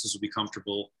audiences will be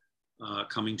comfortable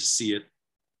coming to see it.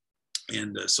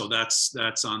 And so that's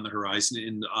on the horizon.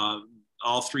 And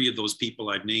all three of those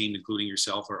people I've named, including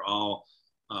yourself, are all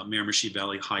Miramichi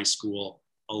Valley High School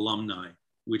alumni,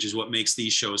 which is what makes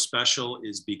these shows special,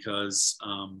 is because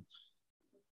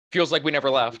feels like we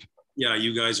never left. Yeah,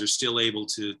 you guys are still able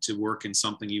to work in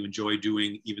something you enjoy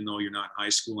doing, even though you're not in high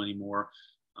school anymore.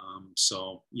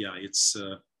 So yeah, it's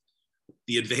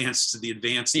the advanced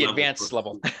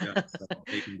level. Yeah,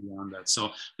 taking beyond that.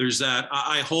 So there's that.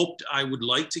 I would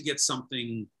like to get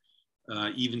something,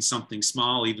 even something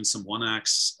small, even some one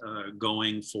acts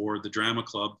going for the drama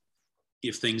club,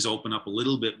 if things open up a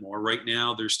little bit more. Right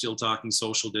now, they're still talking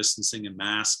social distancing and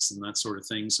masks and that sort of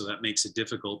thing, so that makes it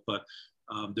difficult. But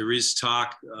there is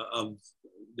talk of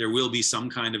there will be some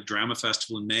kind of drama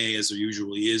festival in May, as there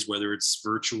usually is, whether it's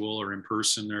virtual or in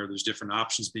person, or there's different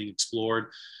options being explored.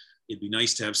 It'd be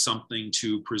nice to have something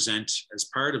to present as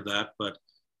part of that, but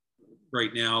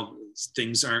right now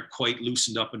things aren't quite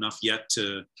loosened up enough yet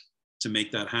to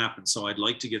make that happen. So I'd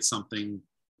like to get something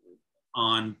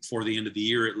on for the end of the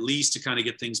year, at least, to kind of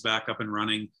get things back up and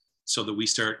running, so that we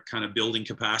start kind of building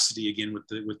capacity again with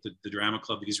the drama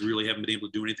club, because we really haven't been able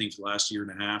to do anything for the last year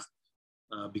and a half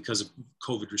because of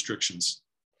COVID restrictions.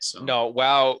 So no,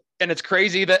 wow. And it's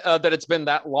crazy that that it's been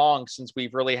that long since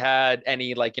we've really had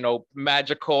any, like, you know,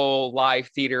 magical live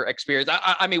theater experience.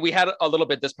 I mean, we had a little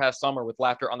bit this past summer with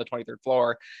Laughter on the 23rd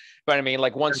Floor, but I mean,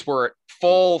 like, once we're at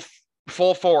full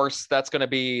force, that's going to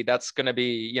be,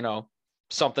 you know,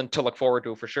 something to look forward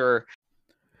to for sure.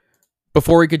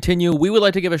 Before we continue, we would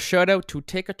like to give a shout out to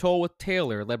Take a Toll with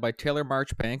Taylor, led by Taylor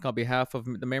Marchbank on behalf of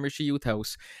the Miramichi Youth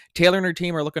House. Taylor and her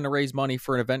team are looking to raise money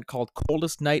for an event called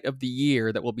Coldest Night of the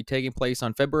Year that will be taking place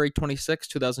on February 26,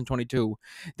 2022.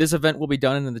 This event will be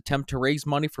done in an attempt to raise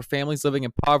money for families living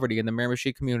in poverty in the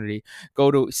Miramichi community.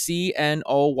 Go to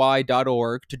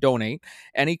cnoy.org to donate.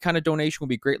 Any kind of donation will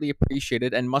be greatly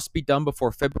appreciated and must be done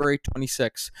before February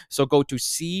 26. So go to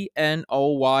cnoy.org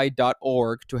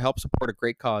to help support a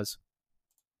great cause.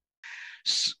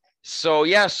 So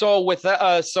with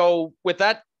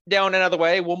that down and out of the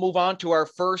way, we'll move on to our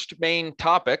first main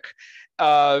topic,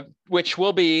 which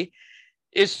will be,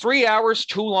 is 3 hours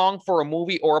too long for a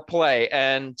movie or a play?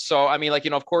 And so, I mean, like,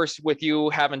 you know, of course, with you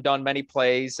having done many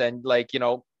plays and, like, you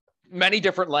know, many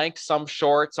different lengths, some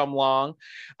short, some long,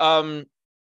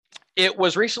 it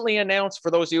was recently announced, for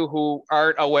those of you who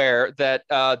aren't aware, that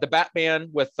the Batman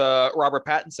with Robert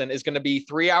Pattinson is going to be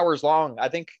 3 hours long. I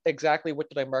think exactly, what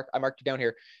did I mark? I marked it down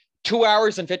here. 2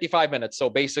 hours and 55 minutes. So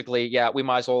basically, yeah, we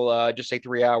might as well just say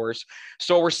 3 hours.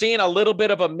 So we're seeing a little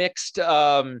bit of a mixed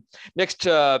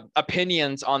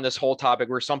opinions on this whole topic,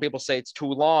 where some people say it's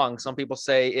too long. Some people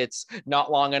say it's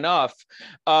not long enough.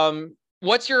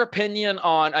 What's your opinion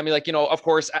on, I mean, like, of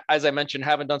course, as I mentioned,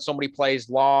 haven't done so many plays,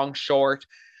 long, short.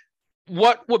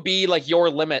 What would be like your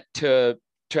limit to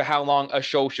how long a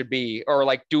show should be? Or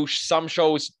like, do some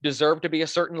shows deserve to be a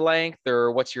certain length,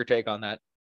 or what's your take on that?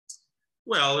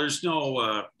 Well, there's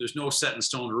no set in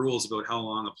stone rules about how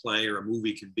long a play or a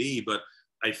movie can be, but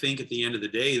I think at the end of the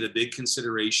day, the big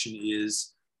consideration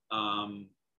is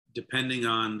depending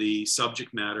on the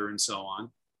subject matter and so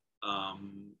on,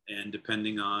 and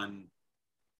depending on,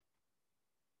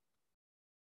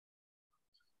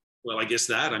 well, I guess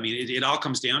that, I mean, it all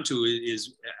comes down to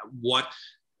is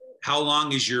how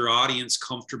long is your audience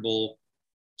comfortable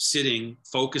sitting,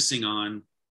 focusing on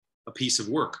a piece of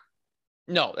work?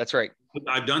 No, that's right.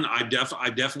 I've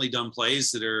definitely done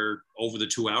plays that are over the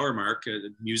 2 hour mark,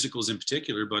 musicals in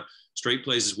particular, but straight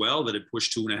plays as well that have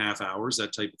pushed 2.5 hours,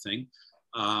 that type of thing.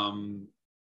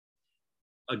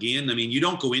 Again, I mean, you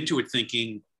don't go into it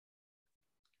thinking,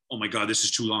 oh my God, this is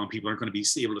too long. People aren't going to be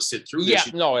able to sit through this.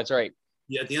 Yeah, no, that's right.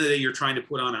 Yeah, at the end of the day, you're trying to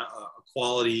put on a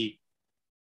quality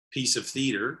piece of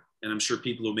theater. And I'm sure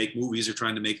people who make movies are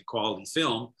trying to make a quality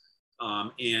film.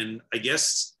 And I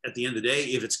guess at the end of the day,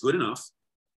 if it's good enough,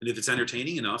 and if it's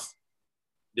entertaining enough,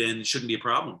 then it shouldn't be a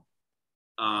problem.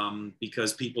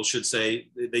 Because people should say,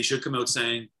 they should come out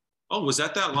saying, oh, was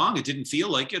that long? It didn't feel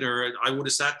like it, or I would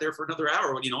have sat there for another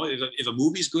hour. If a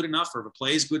movie's good enough, or if a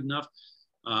play is good enough,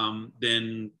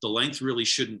 then the length really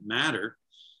shouldn't matter.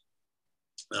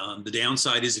 The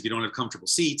downside is if you don't have comfortable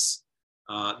seats,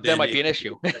 that might be an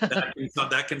issue.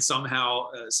 that can somehow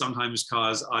sometimes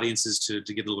cause audiences to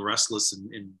get a little restless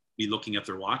and be looking at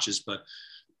their watches. But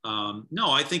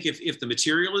no, I think if the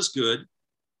material is good,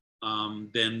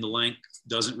 then the length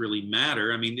doesn't really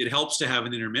matter. I mean, it helps to have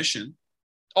an intermission.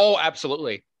 Oh,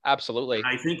 absolutely. Absolutely.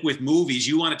 I think with movies,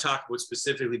 you want to talk about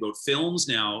specifically about films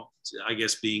now, I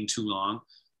guess, being too long.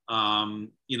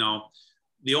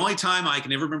 The only time I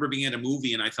can ever remember being at a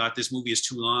movie and I thought this movie is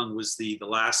too long was the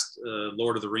last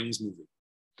Lord of the Rings movie.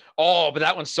 Oh, but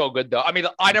that one's so good though. I mean,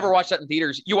 I never watched that in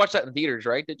theaters. You watched that in theaters,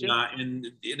 right? Did you? Yeah, and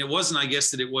it wasn't, I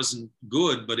guess, that it wasn't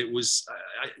good, but it was,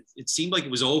 it seemed like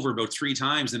it was over about 3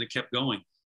 times and it kept going.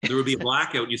 There would be a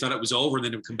blackout and you thought it was over, and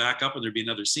then it would come back up and there'd be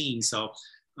another scene. So,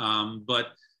 but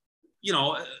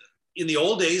in the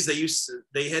old days,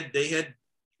 they had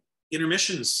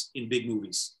intermissions in big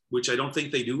movies, which I don't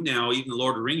think they do now. Even the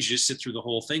Lord of the Rings, you just sit through the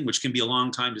whole thing, which can be a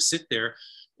long time to sit there.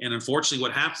 And unfortunately,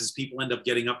 what happens is people end up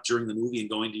getting up during the movie and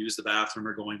going to use the bathroom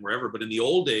or going wherever. But in the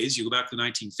old days, you go back to the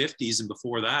 1950s and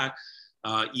before that,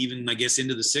 even I guess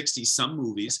into the 60s, some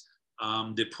movies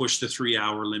that push the 3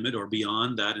 hour limit or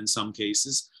beyond that in some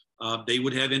cases, they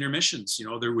would have intermissions.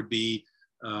 There would be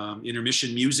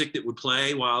intermission music that would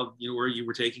play while where you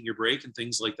were taking your break and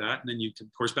things like that. And then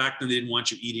of course, back then they didn't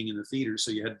want you eating in the theater, so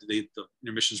the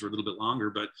intermissions were a little bit longer.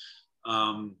 But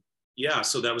yeah,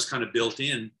 so that was kind of built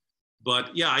in.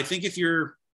 But yeah, I think if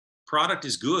your product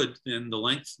is good, then the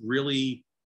length really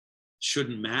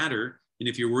shouldn't matter. And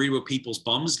if you're worried about people's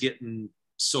bums getting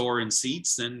sore in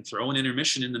seats, then throw an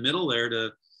intermission in the middle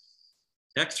there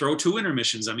throw 2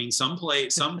 intermissions. I mean, some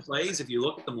plays, if you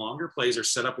look at them, longer plays are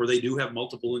set up where they do have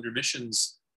multiple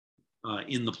intermissions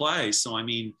in the play. So, I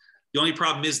mean, the only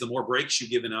problem is the more breaks you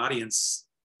give an audience,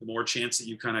 the more chance that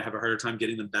you kind of have a harder time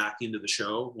getting them back into the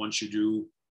show once you do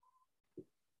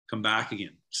come back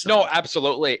again. So. No,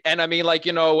 absolutely. And I mean, like,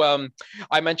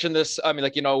 I mentioned this, I mean,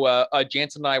 like,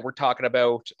 Jansen and I were talking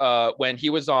about when he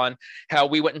was on, how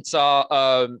we went and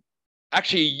saw,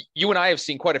 actually, you and I have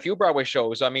seen quite a few Broadway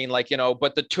shows. I mean, like,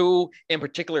 but the 2 in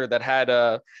particular that had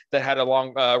a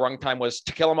long run time was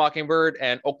To Kill a Mockingbird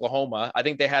and Oklahoma. I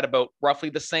think they had about roughly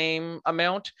the same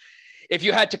amount. If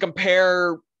you had to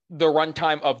compare the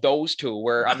runtime of those 2,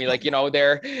 where I mean, like,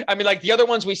 like the other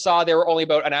ones we saw, they were only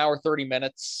about an hour, 30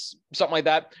 minutes, something like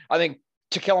that. I think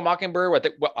To Kill a Mockingbird,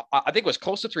 I think was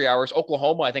close to 3 hours.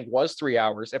 Oklahoma, I think, was 3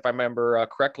 hours, if I remember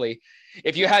correctly.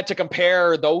 If you had to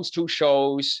compare those 2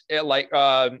 shows,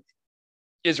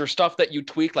 is there stuff that you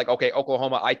tweak? Like, okay,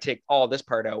 Oklahoma, I take all this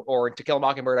part out, or To Kill a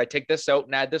Mockingbird, I take this out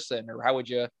and add this in, or how would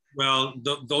you? Well,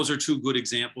 those are 2 good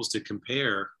examples to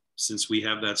compare, since we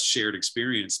have that shared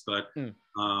experience. But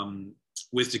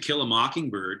with To Kill a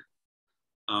Mockingbird,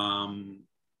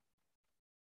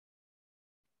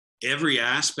 every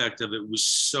aspect of it was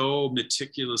so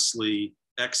meticulously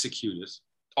executed.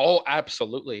 Oh,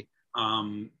 absolutely.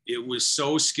 It was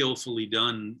so skillfully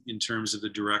done in terms of the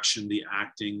direction, the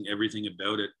acting, everything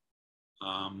about it.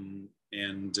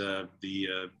 and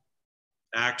the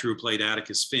actor who played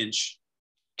Atticus Finch,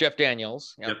 Jeff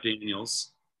Daniels. Jeff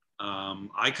Daniels.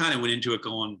 I kind of went into it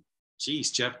going,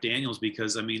 geez, Jeff Daniels,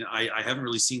 because I mean, I haven't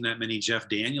really seen that many Jeff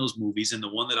Daniels movies, and the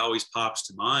one that always pops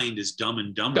to mind is Dumb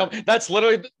and Dumber. That's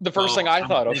literally the first thing I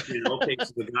thought thinking, of. Okay,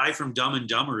 so the guy from Dumb and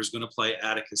Dumber is going to play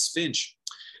Atticus Finch.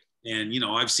 And, you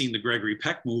know, I've seen the Gregory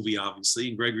Peck movie, obviously,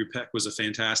 and Gregory Peck was a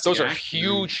fantastic Those are actor.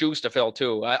 huge shoes to fill,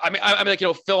 too. I mean, like, you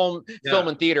know, film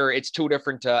and theater, it's two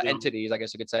different entities, I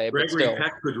guess you could say. Gregory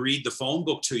Peck could read the phone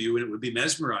book to you, and it would be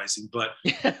mesmerizing. But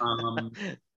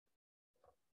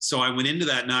so I went into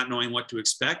that not knowing what to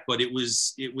expect, but it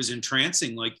was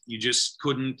entrancing. Like, you just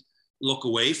couldn't look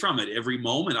away from it. Every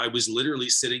moment, I was literally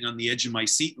sitting on the edge of my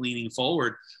seat, leaning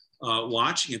forward,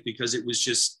 watching it, because it was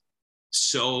just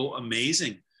so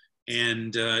amazing.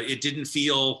 And it didn't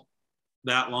feel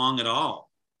that long at all.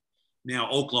 Now,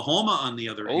 Oklahoma, on the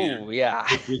other hand,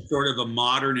 it was sort of a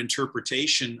modern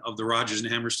interpretation of the Rodgers and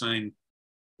Hammerstein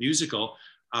musical.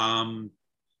 I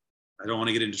don't want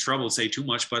to get into trouble and say too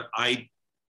much, but I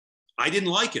didn't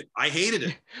like it. I hated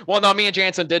it. Well, no, me and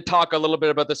Jansen did talk a little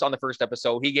bit about this on the first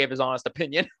episode. He gave his honest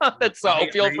opinion on it, so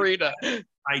feel free to.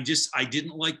 I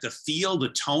didn't like the feel, the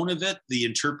tone of it, the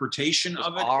interpretation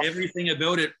of it, everything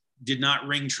about it did not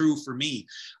ring true for me.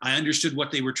 I understood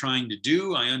what they were trying to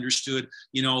do. I understood,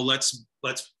 you know, let's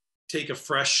take a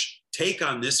fresh take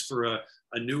on this for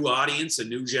a new audience, a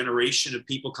new generation of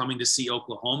people coming to see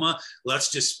Oklahoma. Let's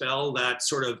dispel that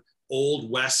sort of Old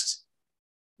West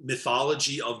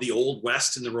mythology of the Old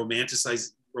West and the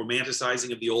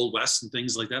romanticizing of the Old West and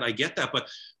things like that. I get that, but,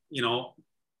 you know,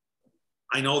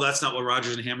 I know that's not what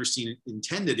Rodgers and Hammerstein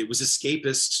intended. It was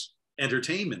escapist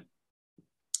entertainment,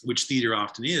 which theater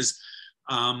often is.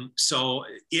 So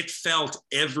it felt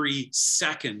every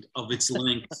second of its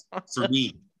length for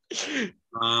me.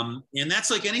 And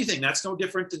that's like anything. That's no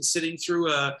different than sitting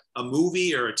through a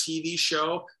movie or a TV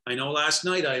show. I know last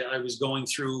night I was going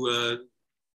through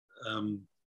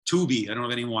Tubi. I don't know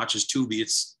if anyone watches Tubi.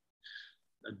 It's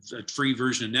a free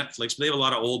version of Netflix, but they have a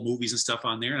lot of old movies and stuff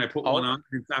on there. And I put one on,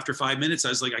 and after 5 minutes, I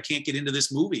was like, I can't get into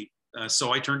this movie.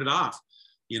 So I turned it off,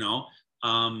 you know?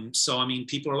 So, I mean,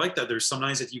 people are like that. There's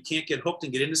sometimes if you can't get hooked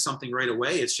and get into something right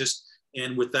away, it's just,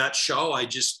 and with that show, I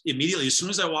just immediately, as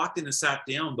soon as I walked in and sat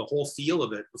down, the whole feel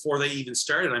of it before they even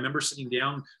started, I remember sitting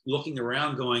down, looking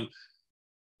around going,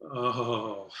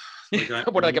 oh, like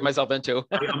what did I get myself into?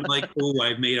 I'm like, oh,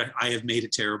 I have made a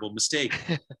terrible mistake.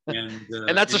 And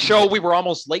that's a show we were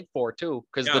almost late for too,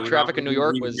 because the traffic in New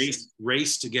York was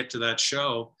race to get to that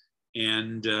show.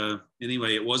 And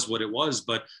anyway, it was what it was,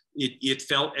 but it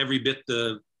felt every bit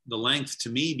the length to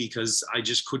me because I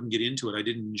just couldn't get into it. I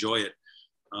didn't enjoy it.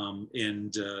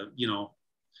 You know,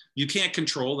 you can't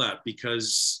control that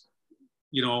because,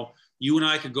 you know, you and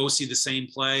I could go see the same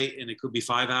play and it could be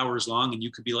 5 hours long and you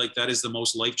could be like, that is the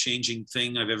most life-changing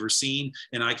thing I've ever seen.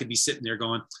 And I could be sitting there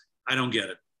going, I don't get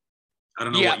it. I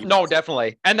don't know. Yeah, no,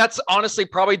 definitely. And that's honestly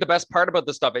probably the best part about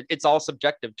this stuff. It's all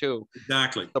subjective too.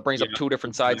 Exactly. It brings up two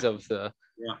different sides of the.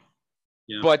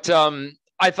 Yeah. But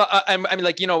I thought, I mean,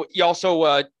 like, you know, you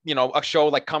also, you know, a show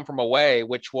like Come From Away,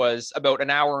 which was about an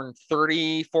hour and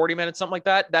 30, 40 minutes, something like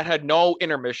that, that had no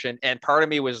intermission. And part of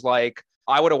me was like,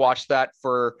 I would have watched that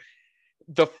for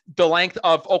the length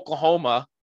of Oklahoma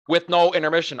with no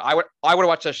intermission. I would have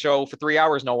watched that show for 3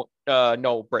 hours, no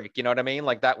break. You know what I mean?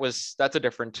 Like that's a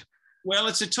different. Well,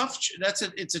 it's a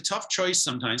tough choice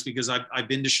sometimes because I've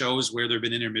been to shows where there've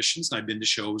been intermissions and I've been to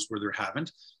shows where there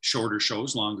haven't, shorter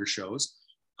shows, longer shows.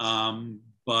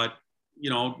 But you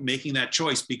know, making that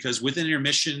choice because with an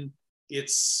intermission,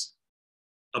 it's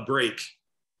a break.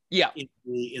 Yeah.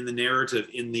 In the narrative,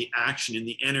 in the action, in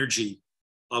the energy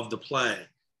of the play.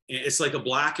 It's like a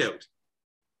blackout.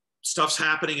 Stuff's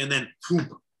happening and then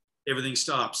boom, everything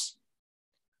stops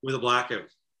with a blackout.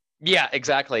 Yeah,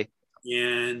 exactly.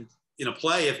 And in a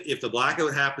play, if the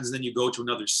blackout happens, then you go to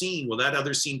another scene. Well, that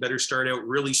other scene better start out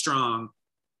really strong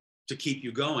to keep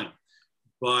you going.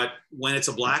 But when it's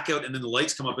a blackout and then the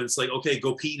lights come up and it's like, okay,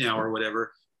 go pee now or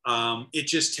whatever, it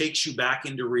just takes you back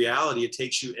into reality. It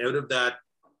takes you out of that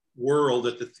world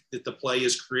that the play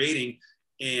is creating.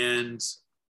 And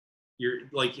you're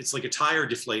like, it's like a tire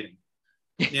deflating.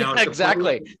 Now,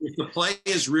 exactly. If the play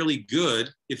is really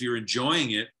good, if you're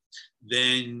enjoying it,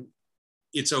 then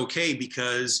it's okay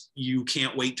because you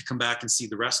can't wait to come back and see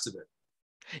the rest of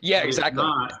it. Yeah, exactly. If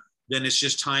not, then it's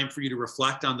just time for you to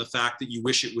reflect on the fact that you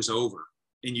wish it was over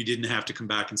and you didn't have to come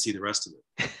back and see the rest of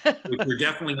it. You're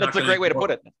definitely not. That's a great way to put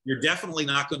it. You're definitely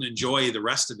not going to enjoy the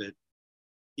rest of it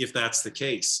if that's the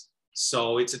case.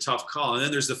 So it's a tough call. And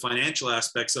then there's the financial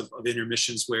aspects of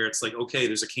intermissions where it's like, okay,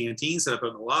 there's a canteen set up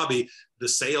in the lobby. The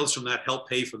sales from that help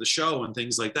pay for the show and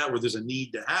things like that, where there's a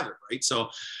need to have it, right? So,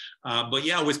 but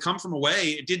yeah, with Come From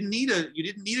Away, you didn't need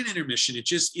an intermission. It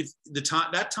just,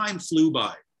 that time flew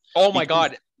by. Oh my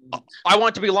God. I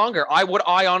want it to be longer.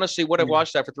 I honestly would have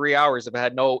watched that for 3 hours if it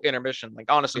had no intermission. Like,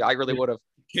 honestly, I really would have.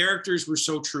 Characters were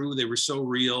so true. They were so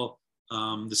real.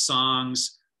 The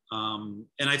songs, and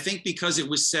I think because it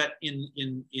was set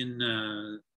in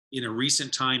a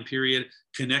recent time period,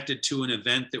 connected to an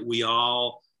event that we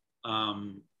all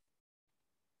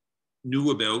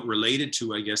knew about, related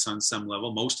to, I guess, on some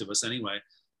level, most of us anyway,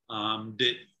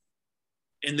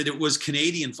 that it was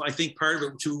Canadian. I think part of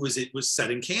it too was it was set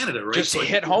in Canada, right? Just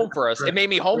hit home for us. It made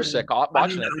me homesick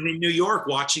watching it. I'm in New York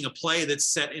watching a play that's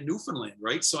set in Newfoundland,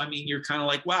 right? So I mean, you're kind of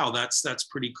like, wow, that's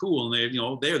pretty cool.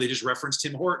 And they just referenced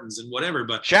Tim Hortons and whatever,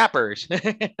 but Chappers.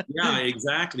 Yeah,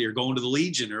 exactly, or going to the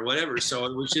Legion or whatever. So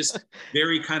it was just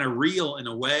very kind of real in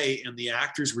a way, and the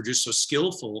actors were just so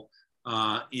skillful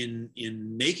in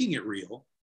making it real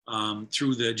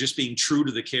through just being true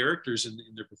to the characters in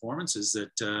their performances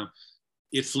that.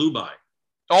 It flew by.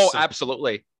 Oh, so,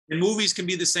 absolutely. And movies can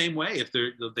be the same way if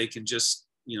they can just,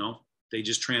 they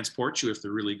just transport you if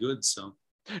they're really good. So.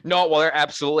 No, well, they're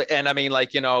absolutely. And I mean,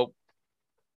 like, I'm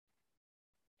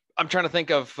trying to think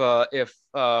of if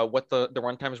what the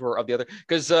runtimes were of the other,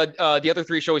 because the other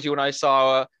three shows you and I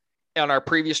saw on our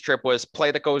previous trip was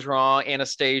Play That Goes Wrong,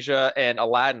 Anastasia, and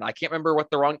Aladdin. I can't remember what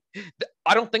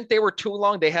I don't think they were too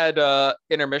long. They had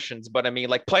intermissions, but I mean,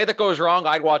 like Play That Goes Wrong,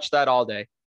 I'd watch that all day.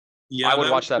 Yeah, I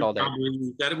would watch that all day.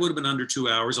 That would have been under 2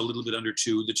 hours, a little bit under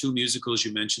 2. The two musicals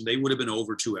you mentioned, they would have been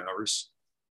over 2 hours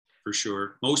for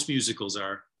sure. Most musicals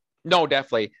are. No,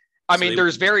 definitely. I mean,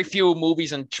 there's very few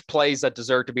movies and plays that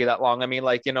deserve to be that long. I mean,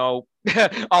 like,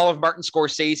 all of Martin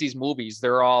Scorsese's movies,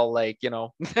 they're all like,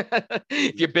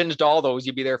 if you binged all those,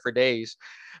 you'd be there for days.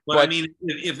 But I mean,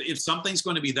 if something's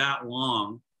going to be that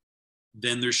long,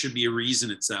 then there should be a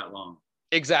reason it's that long.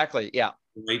 Exactly. Yeah.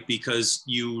 Right, because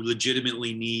you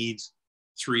legitimately need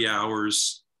 3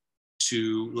 hours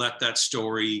to let that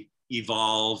story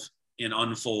evolve and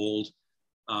unfold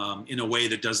in a way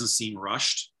that doesn't seem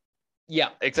rushed. Yeah,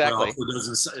 exactly.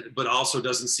 But also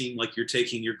doesn't seem like you're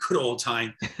taking your good old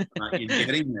time in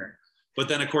getting there. But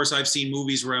then, of course, I've seen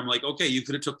movies where I'm like, okay, you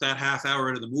could have took that half hour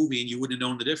out of the movie and you wouldn't have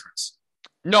known the difference.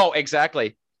 No,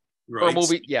 exactly. Right. Or a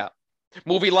movie, yeah.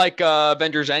 Movie like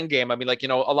Avengers Endgame. I mean, like, a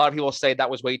lot of people say that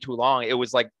was way too long. It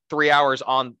was like 3 hours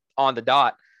on the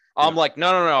dot. I'm like,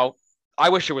 no. I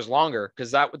wish it was longer,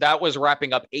 because that was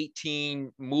wrapping up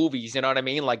 18 movies. You know what I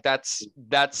mean? Like that's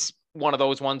one of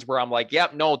those ones where I'm like,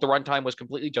 yep, no, the runtime was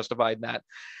completely justified in that.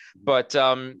 But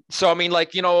so I mean,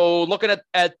 like, looking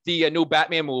at the new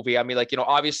Batman movie, I mean, like,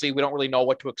 obviously we don't really know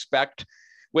what to expect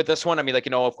with this one. I mean, like,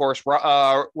 of course,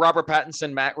 Robert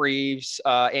Pattinson, Matt Reeves,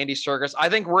 Andy Serkis. I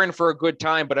think we're in for a good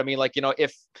time. But I mean, like,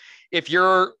 if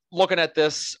you're looking at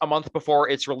this a month before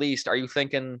it's released, are you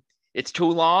thinking it's too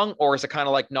long, or is it kind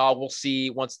of like, no, we'll see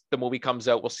once the movie comes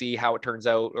out, we'll see how it turns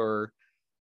out? Or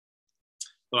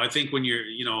well, I think when you're,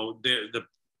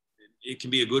 it can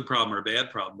be a good problem or a bad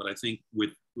problem. But I think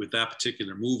with that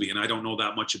particular movie, and I don't know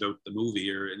that much about the movie,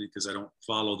 because I don't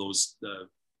follow those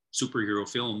superhero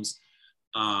films.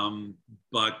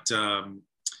 But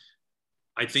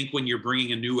I think when you're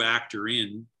bringing a new actor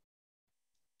in,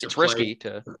 it's risky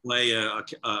to play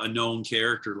a known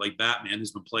character like Batman,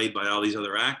 who's been played by all these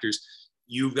other actors.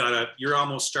 You're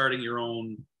almost starting your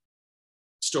own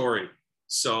story.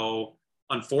 So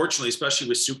unfortunately, especially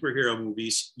with superhero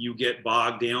movies, you get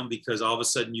bogged down because all of a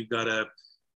sudden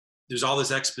there's all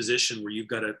this exposition where you've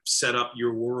got to set up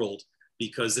your world,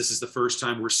 because this is the first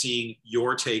time we're seeing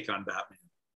your take on Batman.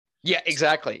 Yeah,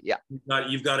 exactly. Yeah.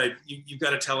 You've got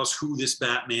to tell us who this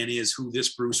Batman is, who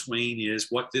this Bruce Wayne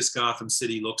is, what this Gotham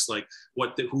City looks like,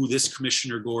 who this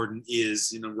Commissioner Gordon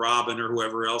is, Robin or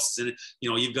whoever else is in it.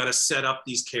 You've got to set up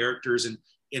these characters and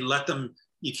let them.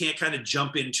 You can't kind of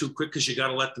jump in too quick, because you got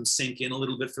to let them sink in a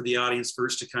little bit for the audience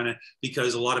first,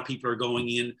 because a lot of people are going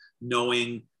in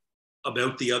knowing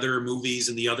about the other movies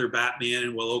and the other Batman,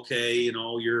 and well, okay,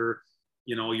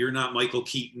 you're not Michael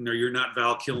Keaton, or you're not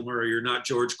Val Kilmer, or you're not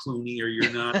George Clooney, or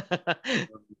you're not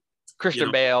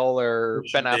Christian Bale or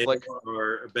Ben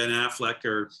Affleck,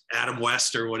 or Adam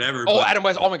West or whatever. Oh, Adam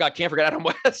West. Oh my God. Can't forget Adam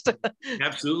West.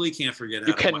 Absolutely can't forget.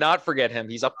 You cannot forget him.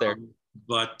 He's up there.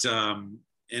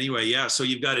 Anyway, yeah. So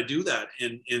you've got to do that.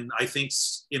 And I think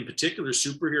in particular,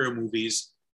 superhero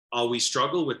movies always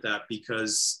struggle with that,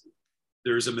 because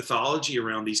there's a mythology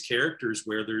around these characters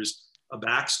where there's a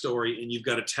backstory, and you've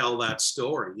got to tell that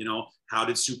story. How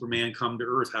did Superman come to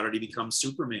Earth? How did he become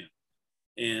Superman?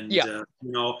 And, Yeah.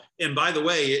 And by the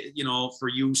way, for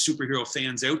you superhero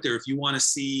fans out there, if you want to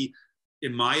see,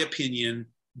 in my opinion,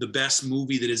 the best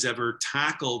movie that has ever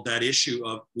tackled that issue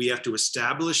of we have to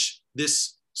establish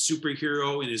this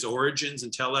superhero in his origins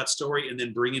and tell that story and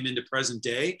then bring him into present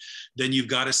day, then you've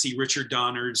got to see Richard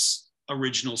Donner's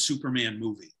original Superman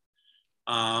movie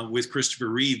with Christopher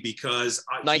Reeve, because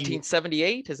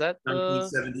 1978, is that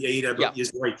 1978? I believe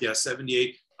is right. Yeah,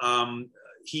 78.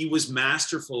 He was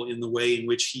masterful in the way in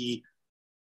which he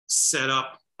set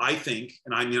up, I think,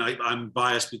 and I mean, I'm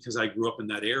biased because I grew up in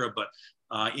that era, but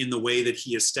in the way that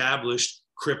he established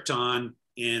Krypton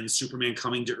and Superman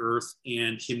coming to Earth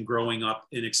and him growing up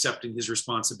and accepting his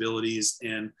responsibilities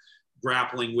and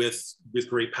grappling with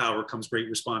great power comes great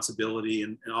responsibility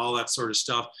and all that sort of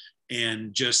stuff.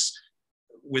 And just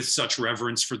with such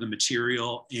reverence for the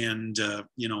material. And,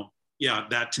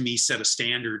 that to me set a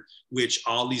standard, which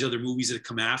all these other movies that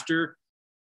come after,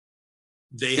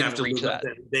 they have to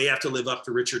live up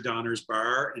to Richard Donner's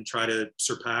bar and try to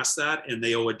surpass that. And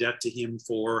they owe a debt to him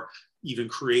for even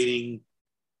creating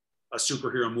a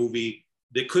superhero movie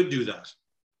that could do that.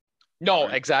 No,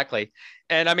 right. Exactly.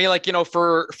 And I mean,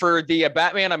 for the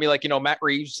Batman, I mean, Matt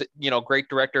Reeves, great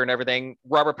director and everything.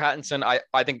 Robert Pattinson,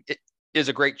 I think it is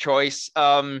a great choice.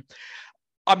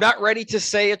 I'm not ready to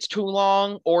say it's too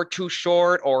long or too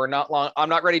short or not long. I'm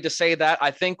not ready to say that.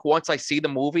 I think once I see the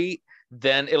movie,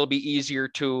 then it'll be easier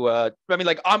to,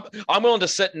 I'm willing to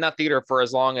sit in that theater for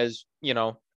as long as,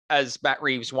 as Matt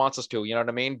Reeves wants us to, you know what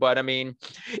I mean? But I mean,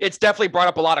 it's definitely brought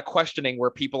up a lot of questioning where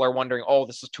people are wondering, oh,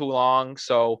 this is too long.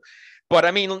 So, but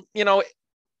I mean,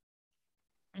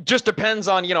 just depends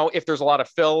on, if there's a lot of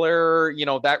filler,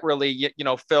 that really,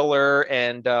 filler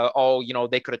and,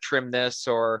 they could have trimmed this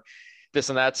or this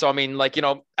and that. So, I mean,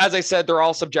 as I said, they're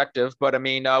all subjective, but I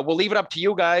mean, we'll leave it up to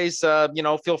you guys.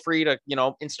 Feel free to,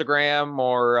 Instagram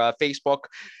or Facebook.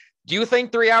 Do you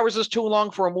think 3 hours is too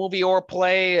long for a movie or a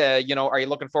play? Are you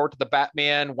looking forward to the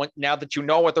Batman? Now that you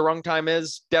know what the runtime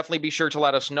is, definitely be sure to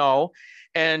let us know.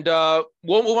 And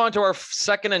we'll move on to our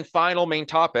second and final main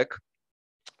topic,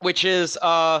 which is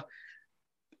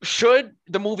should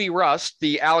the movie Rust,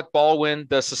 the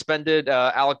suspended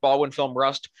Alec Baldwin film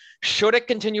Rust, should it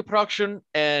continue production,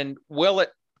 and will it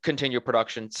continue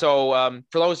production? So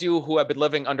for those of you who have been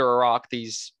living under a rock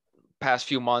these past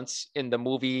few months in the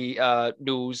movie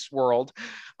news world,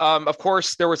 of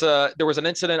course there was an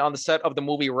incident on the set of the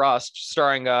movie Rust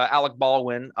starring Alec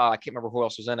Baldwin. I can't remember who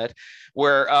else was in it,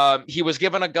 where he was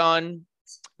given a gun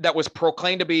that was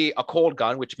proclaimed to be a cold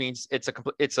gun, which means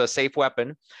it's a safe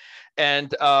weapon.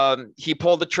 And he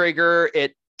pulled the trigger.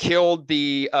 It killed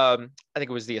the, I think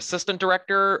it was the assistant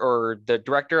director or the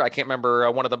director. I can't remember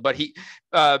one of them, but he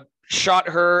shot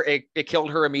her. It killed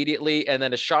her immediately. And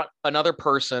then it shot another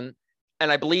person.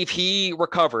 And I believe he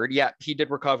recovered. Yeah, he did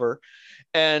recover.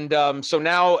 And so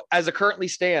now, as it currently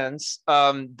stands,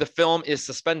 the film is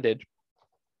suspended.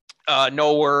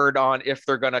 No word on if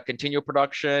they're going to continue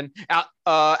production.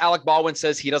 Alec Baldwin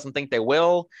says he doesn't think they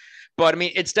will. But I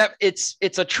mean, it's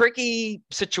a tricky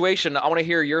situation. I want to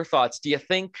hear your thoughts. Do you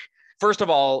think, first of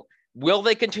all, will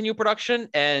they continue production,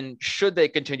 and should they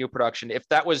continue production? If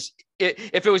it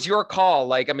was your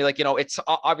call, it's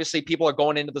obviously people are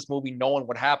going into this movie knowing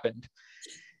what happened,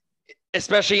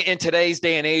 especially in today's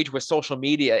day and age with social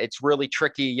media. It's really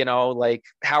tricky,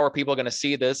 how are people going to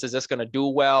see this? Is this going to do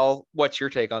well? What's your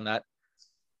take on that?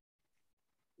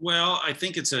 Well, I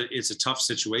think it's a tough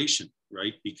situation,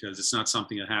 right? Because it's not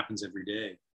something that happens every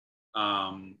day.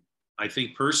 I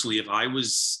think personally, if I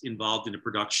was involved in a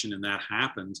production and that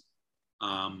happened,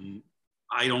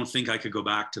 I don't think I could go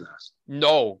back to that.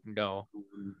 No.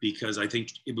 Because I think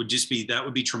that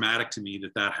would be traumatic to me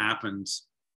that happened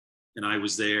and I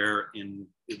was there and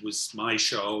it was my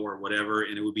show or whatever.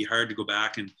 And it would be hard to go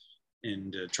back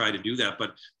and try to do that.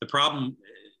 But the problem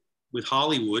with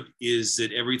Hollywood is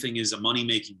that everything is a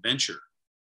money-making venture.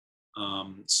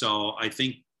 So I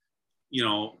think,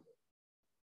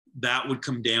 that would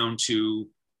come down to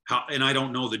how, and I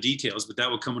don't know the details, but that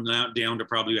would come down to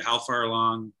probably how far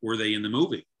along were they in the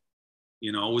movie?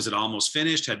 Was it almost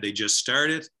finished? Had they just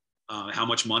started? How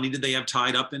much money did they have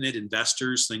tied up in it?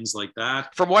 Investors, things like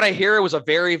that. From what I hear, it was a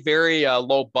very, very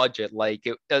low budget.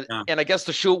 And I guess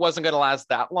the shoot wasn't going to last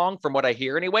that long from what I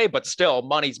hear anyway, but still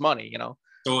money's money,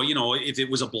 So, if it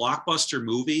was a blockbuster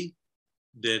movie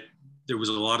that there was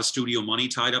a lot of studio money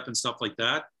tied up and stuff like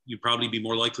that, you'd probably be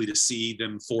more likely to see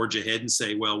them forge ahead and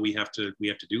say, well, we have to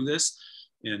do this.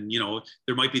 And,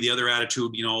 there might be the other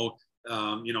attitude,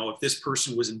 if this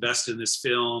person was invested in this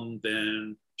film,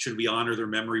 then should we honor their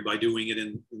memory by doing it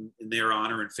in their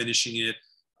honor and finishing it?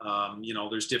 You know,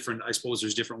 there's different, I suppose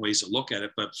there's different ways to look at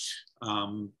it, but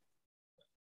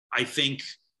I think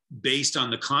based on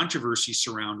the controversy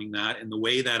surrounding that and the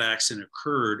way that accident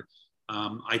occurred,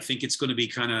 I think it's going to be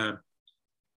kind of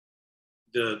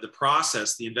the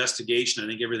process, the investigation. I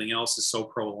think everything else is so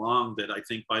prolonged that I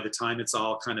think by the time it's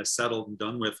all kind of settled and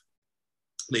done with,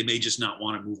 they may just not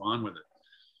want to move on with it.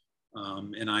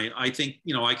 And I think,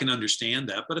 you know, I can understand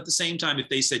that. But at the same time, if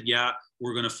they said, yeah,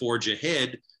 we're going to forge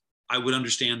ahead, I would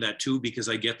understand that too, because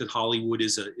I get that Hollywood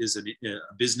is a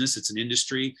business, it's an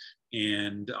industry.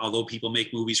 And although people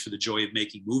make movies for the joy of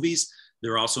making movies,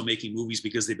 they're also making movies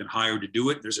because they've been hired to do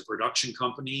it. There's a production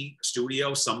company, a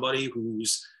studio, somebody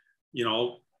who's, you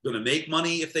know, going to make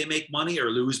money if they make money or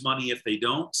lose money if they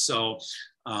don't. So,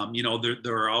 you know,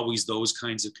 there are always those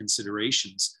kinds of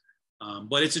considerations.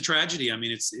 But it's a tragedy. I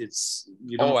mean, it's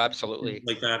you know, absolutely,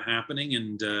 like that happening.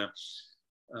 And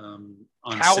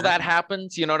how that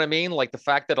happens, you know what I mean? Like the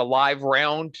fact that a live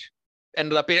round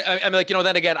ended up being, I mean, like, you know,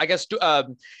 then again, I guess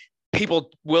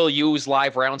people will use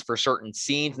live rounds for certain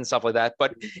scenes and stuff like that.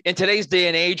 But in today's day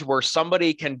and age where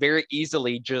somebody can very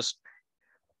easily just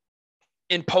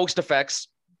in post effects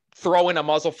throw in a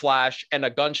muzzle flash and a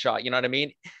gunshot, you know what I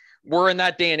mean? We're in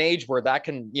that day and age where that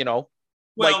can, you know,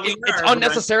 well, like it's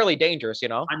unnecessarily dangerous, you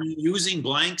know? I mean, using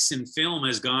blanks in film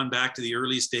has gone back to the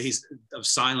earliest days of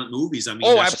silent movies. I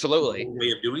mean, absolutely. A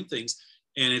way of doing things.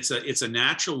 And it's a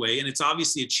natural way. And it's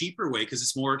obviously a cheaper way because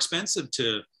it's more expensive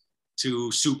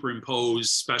to superimpose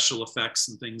special effects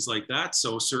and things like that.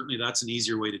 So certainly that's an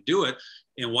easier way to do it.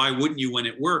 And why wouldn't you when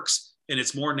it works? And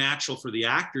it's more natural for the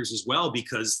actors as well,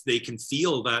 because they can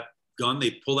feel that gun,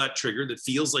 they pull that trigger that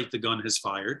feels like the gun has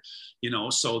fired, you know,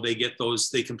 so they get those,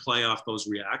 they can play off those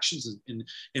reactions.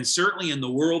 And certainly in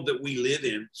the world that we live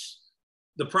in,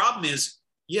 the problem is,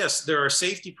 yes, there are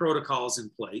safety protocols in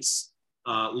place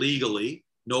legally.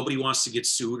 Nobody wants to get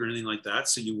sued or anything like that.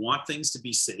 So you want things to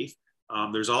be safe.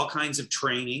 There's all kinds of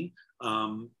training.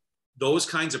 Those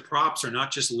kinds of props are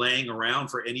not just laying around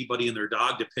for anybody and their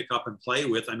dog to pick up and play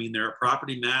with. I mean, there are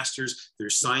property masters,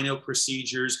 there's sign out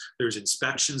procedures, there's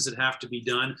inspections that have to be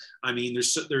done. I mean,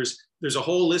 there's a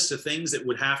whole list of things that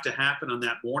would have to happen on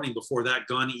that morning before that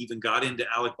gun even got into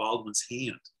Alec Baldwin's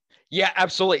hand. Yeah,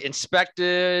 absolutely.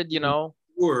 Inspected, you know.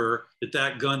 Sure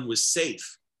that gun was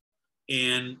safe.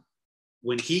 And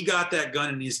when he got that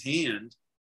gun in his hand,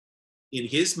 in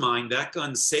his mind, that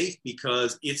gun's safe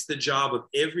because it's the job of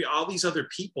all these other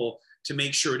people to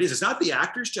make sure it is. It's not the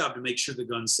actor's job to make sure the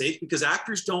gun's safe because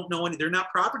actors don't know they're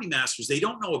not property masters. They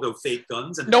don't know about fake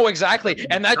guns. No, exactly.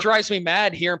 And that drives me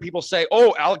mad hearing people say,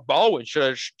 oh, Alec Baldwin should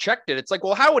have checked it. It's like,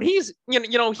 well, how would he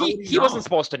wasn't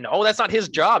supposed to know. That's not his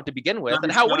job to begin with.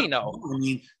 And how would he know? I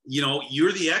mean, you know,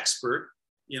 you're the expert.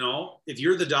 You know, if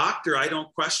you're the doctor, I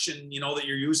don't question, you know, that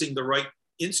you're using the right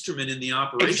instrument in the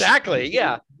operation. Exactly.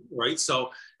 Yeah. Right.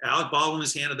 So Alec Baldwin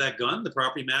has handed that gun. The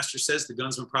property master says the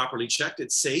gun's been properly checked.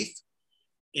 It's safe.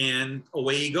 And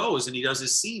away he goes and he does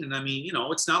his scene. And I mean, you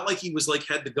know, it's not like he was like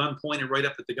had the gun pointed right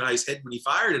up at the guy's head when he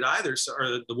fired it either. So,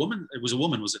 or the woman, it was a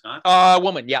woman, was it not?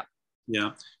 Woman. Yeah.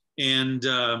 Yeah. And,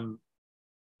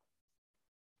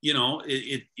 you know,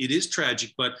 it is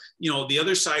tragic, but you know, the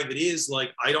other side of it is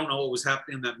like, I don't know what was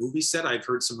happening in that movie set. I've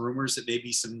heard some rumors that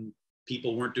maybe some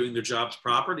people weren't doing their jobs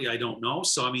properly. I don't know.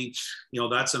 So, I mean, you know,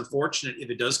 that's unfortunate if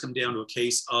it does come down to a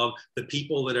case of the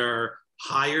people that are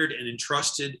hired and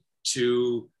entrusted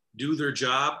to do their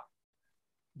job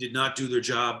did not do their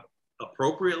job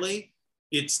appropriately.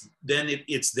 It's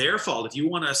their fault. If you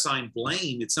want to assign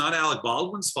blame, it's not Alec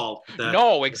Baldwin's fault.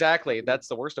 No, exactly. That's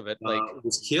the worst of it. Like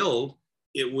was killed.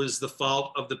 It was the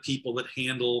fault of the people that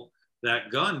handle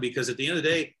that gun, because at the end of the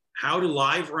day, how do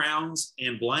live rounds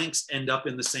and blanks end up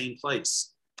in the same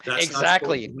place? That's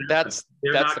exactly. That's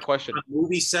the question. On a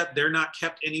movie set, they're not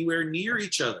kept anywhere near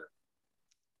each other.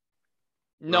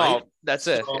 No, right? That's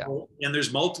it. So, yeah. And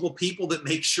there's multiple people that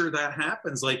make sure that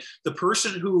happens. Like the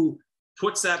person who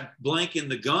puts that blank in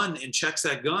the gun and checks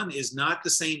that gun is not the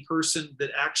same person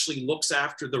that actually looks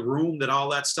after the room that all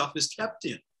that stuff is kept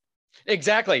in.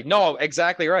 Exactly. No,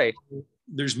 exactly right.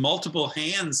 There's multiple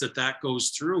hands that goes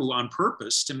through on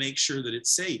purpose to make sure that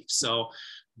it's safe. So,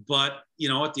 but you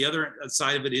know, at the other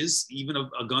side of it is even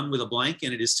a gun with a blank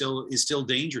in it is still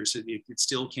dangerous. It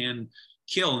still can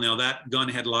kill. Now that gun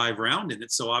had live round in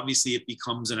it, so obviously it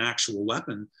becomes an actual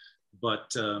weapon. But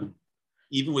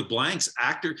even with blanks,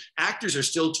 actors are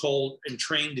still told and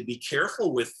trained to be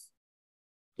careful with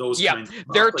those kinds of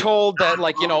they're told that,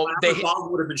 like, you know, they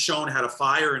would have been shown how to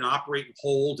fire and operate and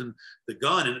hold and the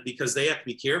gun, and because they have to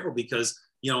be careful because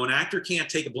An actor can't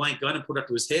take a blank gun and put it up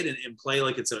to his head and play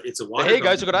like it's a water Hey gun.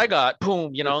 guys, look what I got.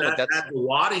 Boom, like that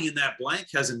wadding in that blank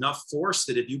has enough force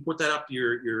that if you put that up to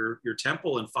your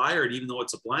temple and fire it, even though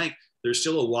it's a blank, there's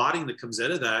still a wadding that comes out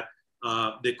of that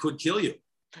that could kill you.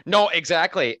 No,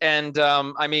 exactly. And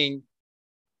I mean,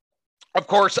 of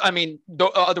course, I mean,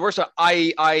 the worst.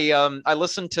 I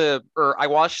listened to, or I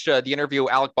watched the interview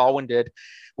Alec Baldwin did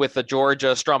with George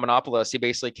Stromanopoulos. He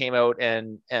basically came out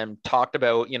and talked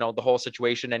about, the whole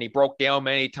situation, and he broke down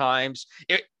many times.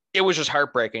 It was just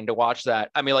heartbreaking to watch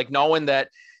that. I mean, like, knowing that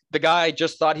the guy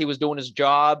just thought he was doing his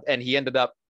job and he ended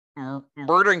up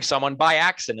murdering someone by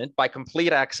accident, by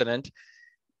complete accident.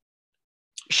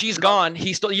 She's gone.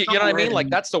 He's still, you know what I mean? Like,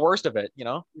 that's the worst of it,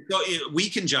 So we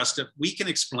can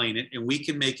explain it, and we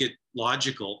can make it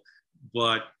logical.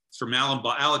 But from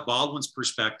Alec Baldwin's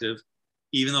perspective,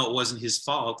 even though it wasn't his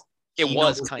fault, it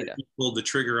was kind of. He pulled the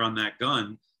trigger on that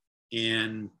gun,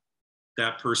 and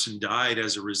that person died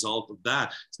as a result of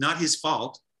that. It's not his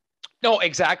fault. No,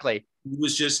 exactly. It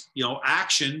was just,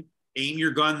 action, aim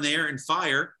your gun there and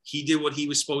fire. He did what he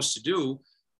was supposed to do.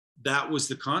 That was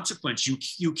the consequence.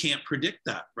 You can't predict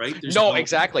that, right? No,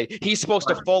 exactly. He's supposed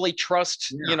to fully trust,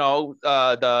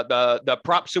 the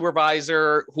prop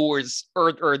supervisor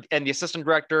and the assistant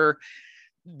director.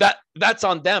 That's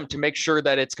on them to make sure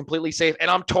that it's completely safe. And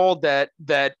I'm told that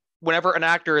whenever an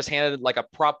actor is handed like a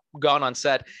prop gun on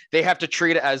set, they have to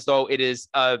treat it as though it is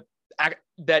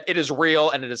that it is real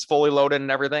and it is fully loaded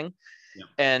and everything. Yeah.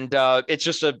 And it's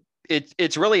just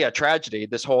it's really a tragedy,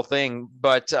 this whole thing.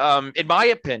 But in my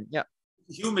opinion, yeah,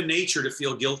 human nature to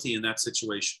feel guilty in that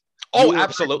situation. Oh,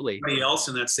 absolutely. Somebody else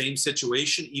in that same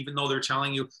situation, even though they're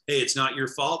telling you, hey, it's not your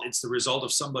fault, it's the result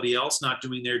of somebody else not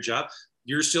doing their job,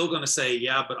 you're still going to say,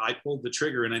 yeah, but I pulled the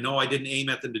trigger, and I know I didn't aim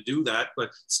at them to do that, but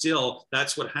still,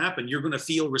 that's what happened. You're going to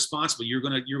feel responsible. You're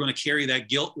going to carry that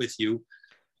guilt with you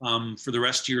for the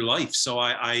rest of your life. So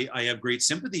I have great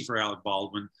sympathy for Alec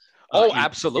Baldwin. Oh,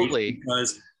 absolutely.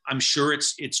 Because I'm sure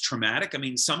it's traumatic. I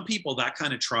mean, some people, that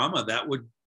kind of trauma, that would,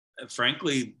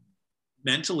 frankly,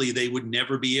 mentally, they would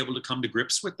never be able to come to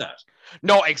grips with that.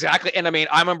 No, exactly. And I mean,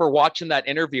 I remember watching that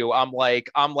interview. I'm like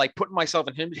putting myself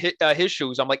in his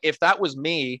shoes. I'm like, if that was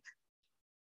me,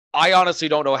 I honestly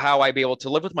don't know how I'd be able to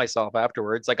live with myself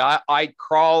afterwards. Like I'd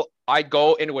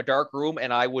go into a dark room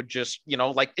and I would just,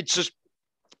 like, it's just,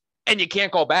 and you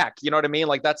can't go back. You know what I mean?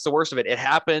 Like, that's the worst of it. It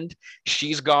happened.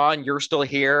 She's gone. You're still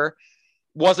here.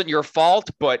 Wasn't your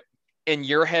fault, but in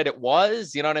your head it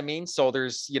was, you know what I mean? So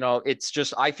there's, it's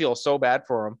just, I feel so bad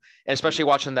for him, and especially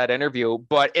watching that interview.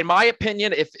 But in my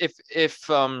opinion, if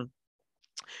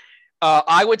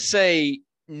I would say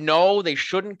no, they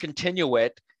shouldn't continue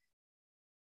it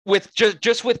with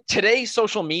just with today's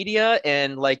social media,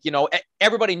 and like,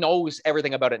 everybody knows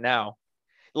everything about it now.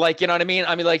 Like, you know what I mean?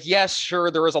 I mean, like, yes,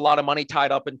 sure, there was a lot of money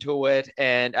tied up into it.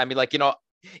 And I mean, like,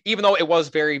 even though it was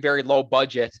very, very low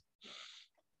budget,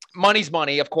 money's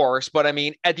money, of course. But I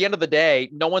mean, at the end of the day,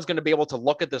 no one's going to be able to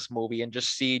look at this movie and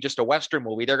just see just a Western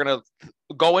movie. They're going to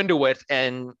go into it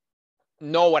and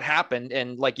know what happened.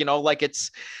 And like, like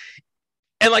it's,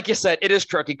 and like you said, it is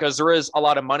tricky because there is a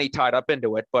lot of money tied up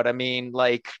into it. But I mean,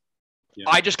 like, yeah.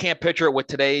 I just can't picture it with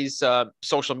today's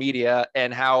social media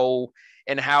and how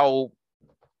the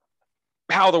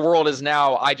world is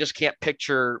now. I just can't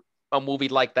picture a movie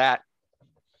like that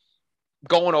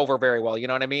going over very well. You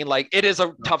know what I mean? Like, it is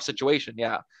a tough situation.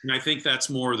 Yeah. And I think that's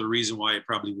more the reason why it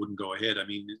probably wouldn't go ahead. I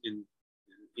mean,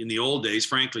 in the old days,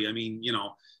 frankly, I mean,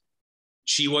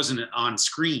 she wasn't on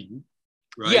screen,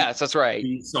 right? Yes, that's right.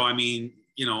 So, I mean,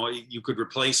 you could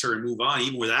replace her and move on.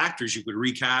 Even with actors, you could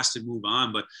recast and move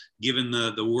on. But given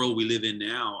the world we live in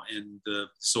now and the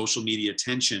social media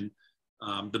attention,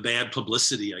 the bad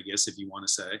publicity, I guess, if you want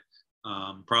to say,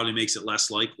 probably makes it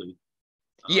less likely.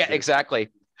 Yeah, exactly.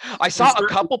 I saw a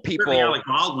couple people. Alec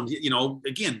Baldwin,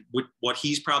 again, with what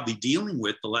he's probably dealing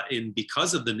with, and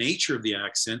because of the nature of the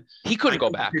accent, he couldn't go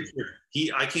back.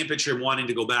 I can't picture him wanting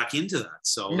to go back into that.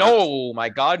 So no, my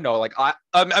God, no. Like I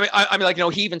mean, like,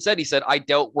 he even said, I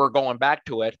doubt we're going back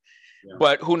to it. Yeah.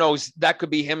 But who knows? That could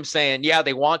be him saying, yeah,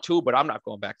 they want to, but I'm not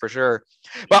going back for sure.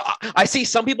 But I see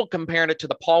some people comparing it to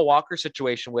the Paul Walker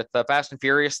situation with Fast and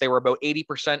Furious. They were about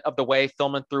 80% of the way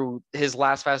filming through his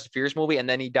last Fast and Furious movie, and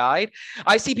then he died.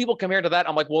 I see people comparing to that.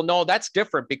 I'm like, well, no, that's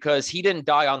different because he didn't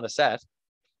die on the set.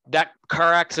 That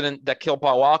car accident that killed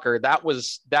Paul Walker, that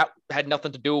had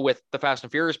nothing to do with the Fast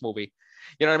and Furious movie.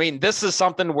 You know what I mean? This is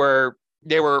something where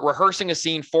they were rehearsing a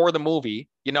scene for the movie,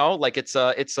 like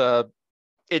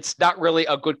it's not really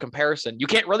a good comparison. You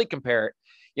can't really compare it.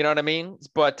 You know what I mean?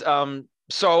 But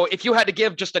so if you had to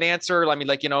give just an answer, I mean,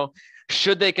 like,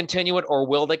 should they continue it or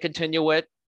will they continue it?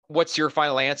 what's your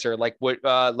final answer? Like what,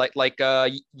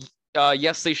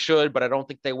 yes, they should, but I don't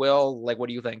think they will. Like, what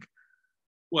do you think?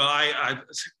 Well,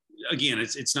 again,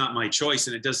 it's not my choice,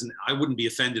 and it doesn't. I wouldn't be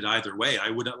offended either way. I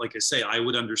would, like I say, I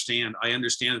would understand. I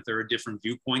understand that there are different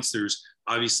viewpoints. There's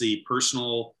obviously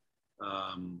personal,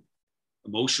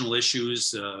 emotional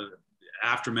issues,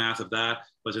 aftermath of that,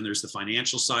 but then there's the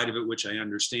financial side of it, which I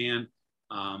understand.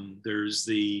 There's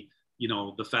the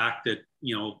fact that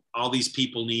all these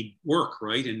people need work,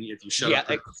 right? And if you shut up,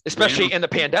 especially in the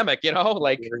pandemic,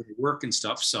 like work and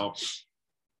stuff. So,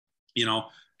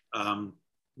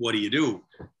 what do you do?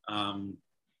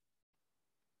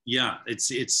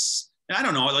 It's I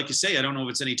don't know. Like you say, I don't know if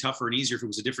it's any tougher and easier if it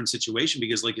was a different situation,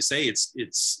 because like you say, it's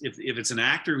if it's an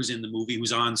actor who's in the movie,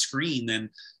 who's on screen, then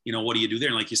what do you do there?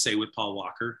 And like you say with Paul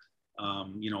Walker,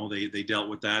 they dealt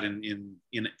with that in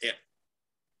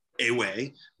a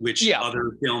way, which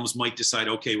other films might decide,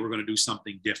 okay, we're going to do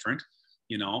something different.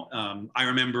 I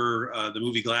remember the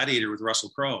movie Gladiator with Russell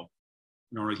Crowe.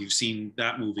 I don't know if you've seen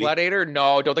that movie. Gladiator?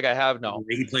 No, don't think I have. No.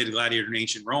 He played a gladiator in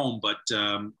ancient Rome, but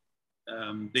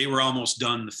they were almost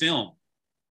done the film.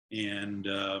 And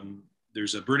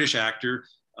there's a British actor,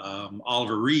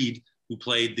 Oliver Reed, who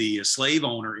played the slave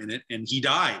owner in it, and he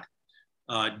died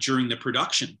during the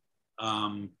production.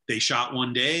 They shot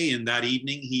one day, and that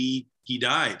evening he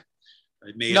died.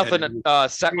 Nothing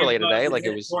set related, eh? Like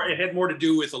it had more to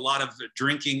do with a lot of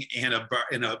drinking and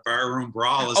a barroom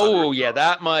brawl. Oh yeah,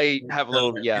 that might have a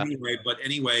little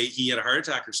Anyway, he had a heart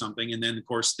attack or something, and then of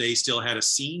course they still had a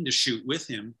scene to shoot with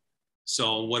him.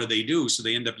 So what do? So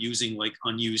they end up using like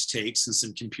unused takes and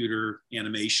some computer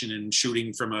animation and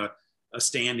shooting from a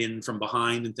stand-in from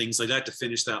behind and things like that to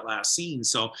finish that last scene.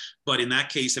 So, but in that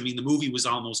case, I mean, the movie was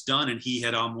almost done, and he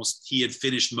had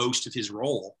finished most of his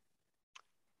role.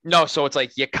 No, so it's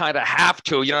like you kind of have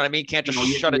to, you know what I mean? Can't just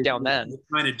shut it down then. You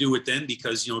kind of do it then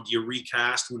because, do you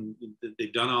recast when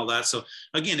they've done all that? So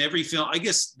again, every film, I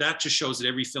guess that just shows that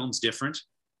every film's different.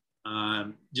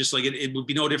 Just like it would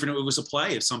be no different if it was a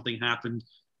play. If something happened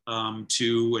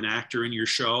to an actor in your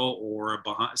show or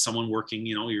someone working,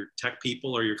 your tech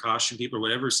people or your costume people or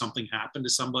whatever, something happened to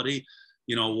somebody,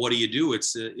 what do you do?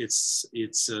 It's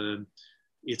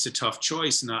a tough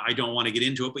choice. And I don't want to get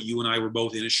into it, but you and I were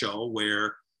both in a show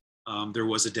where there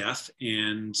was a death,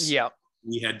 and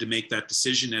we had to make that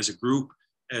decision as a group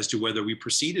as to whether we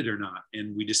proceeded or not,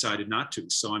 and we decided not to.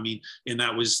 So I mean, and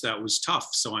that was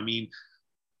tough. So I mean,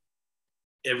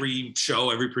 every show,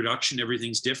 every production,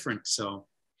 everything's different. So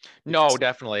no,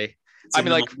 definitely. I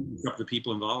mean, like the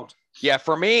people involved. Yeah,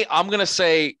 for me, I'm gonna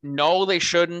say no, they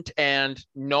shouldn't, and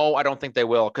no, I don't think they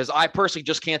will, because I personally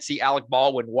just can't see Alec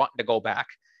Baldwin wanting to go back.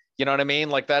 You know what I mean?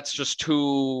 Like that's just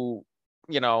too,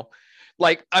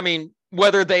 like, I mean,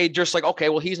 whether they just like, okay,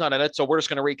 well, he's not in it, so we're just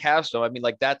going to recast him. I mean,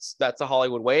 like that's a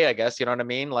Hollywood way, I guess. You know what I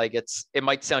mean? Like it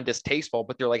might sound distasteful,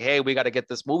 but they're like, hey, we got to get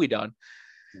this movie done.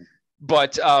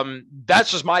 But that's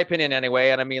just my opinion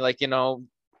anyway. And I mean, like,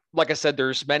 like I said,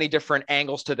 there's many different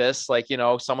angles to this. Like,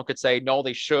 someone could say, no,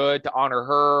 they should to honor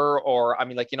her, or I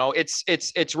mean, like,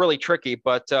 it's really tricky,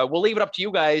 but we'll leave it up to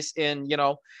you guys and,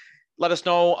 let us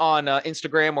know on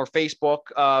Instagram or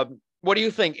Facebook. What do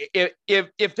you think?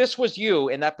 If this was you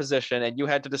in that position and you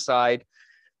had to decide,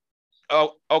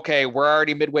 oh, okay, we're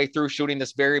already midway through shooting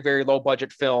this very, very low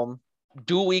budget film.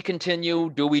 Do we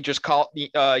continue? Do we just call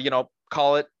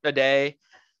it a day?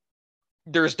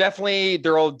 There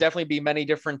will definitely be many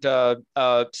different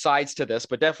sides to this,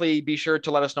 but definitely be sure to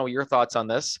let us know your thoughts on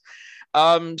this.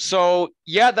 So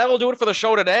yeah, that will do it for the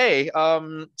show today.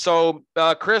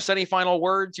 Chris, any final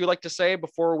words you'd like to say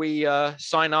before we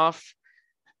sign off?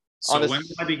 So when will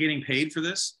I be getting paid for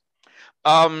this?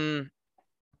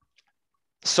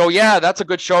 So yeah, that's a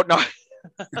good show. No,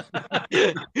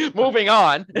 moving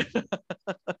on.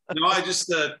 No, I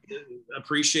just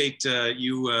appreciate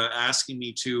you asking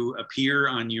me to appear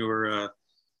on your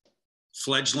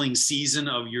fledgling season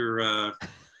of your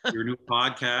new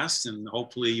podcast, and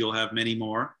hopefully you'll have many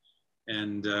more.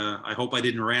 And I hope I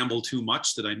didn't ramble too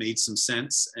much, that I made some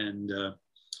sense, and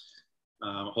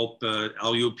hope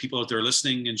all you people out there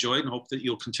listening enjoyed, and hope that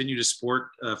you'll continue to support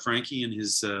Franky and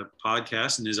his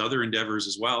podcast and his other endeavors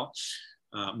as well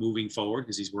moving forward,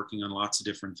 because he's working on lots of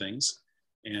different things.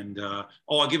 And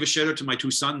I'll give a shout out to my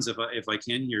two sons if I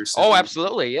can here. So,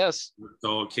 absolutely, yes.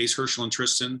 So Case, Herschel, and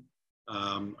Tristan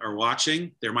are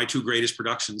watching. They're my two greatest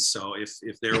productions. So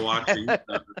if they're watching,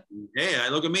 hey,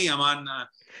 look at me. I'm on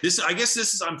this. I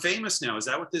guess I'm famous now. Is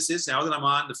that what this is now that I'm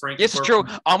on the Franky? Yes, it's true.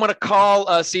 I'm going to call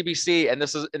CBC, and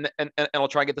this is, and I'll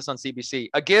try and get this on CBC.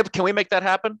 Gib, can we make that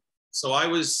happen? So I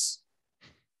was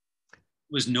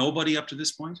nobody up to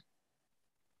this point.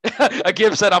 A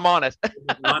Gibb said, I'm on it.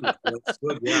 That's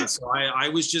good. Yeah. So I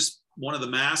was just one of the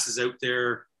masses out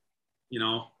there,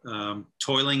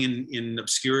 toiling in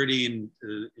obscurity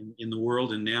in the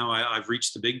world. And now I've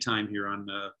reached the big time here on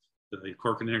the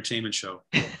Corcoran Entertainment Show.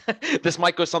 This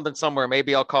might go something somewhere.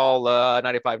 Maybe I'll call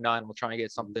 95.9. We'll try and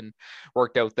get something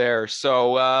worked out there.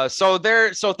 So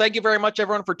thank you very much,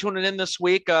 everyone, for tuning in this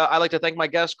week. I'd like to thank my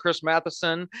guest, Chris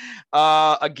Matheson,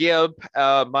 a Gibb,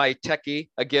 my techie,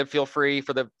 a Gibb. Feel free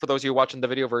for those of you watching the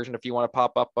video version, if you want to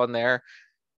pop up on there.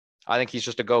 I think he's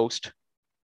just a ghost.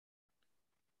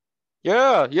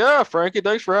 Yeah, Frankie,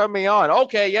 thanks for having me on.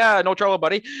 Okay, yeah, no trouble,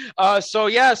 buddy.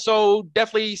 So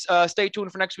definitely stay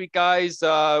tuned for next week, guys.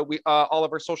 We all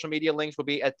of our social media links will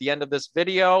be at the end of this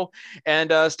video,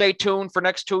 and stay tuned for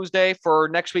next Tuesday for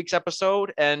next week's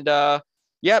episode. And have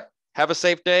a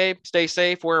safe day, stay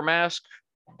safe, wear a mask,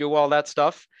 do all that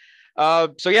stuff.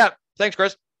 Thanks,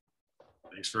 Chris.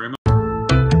 Thanks very much.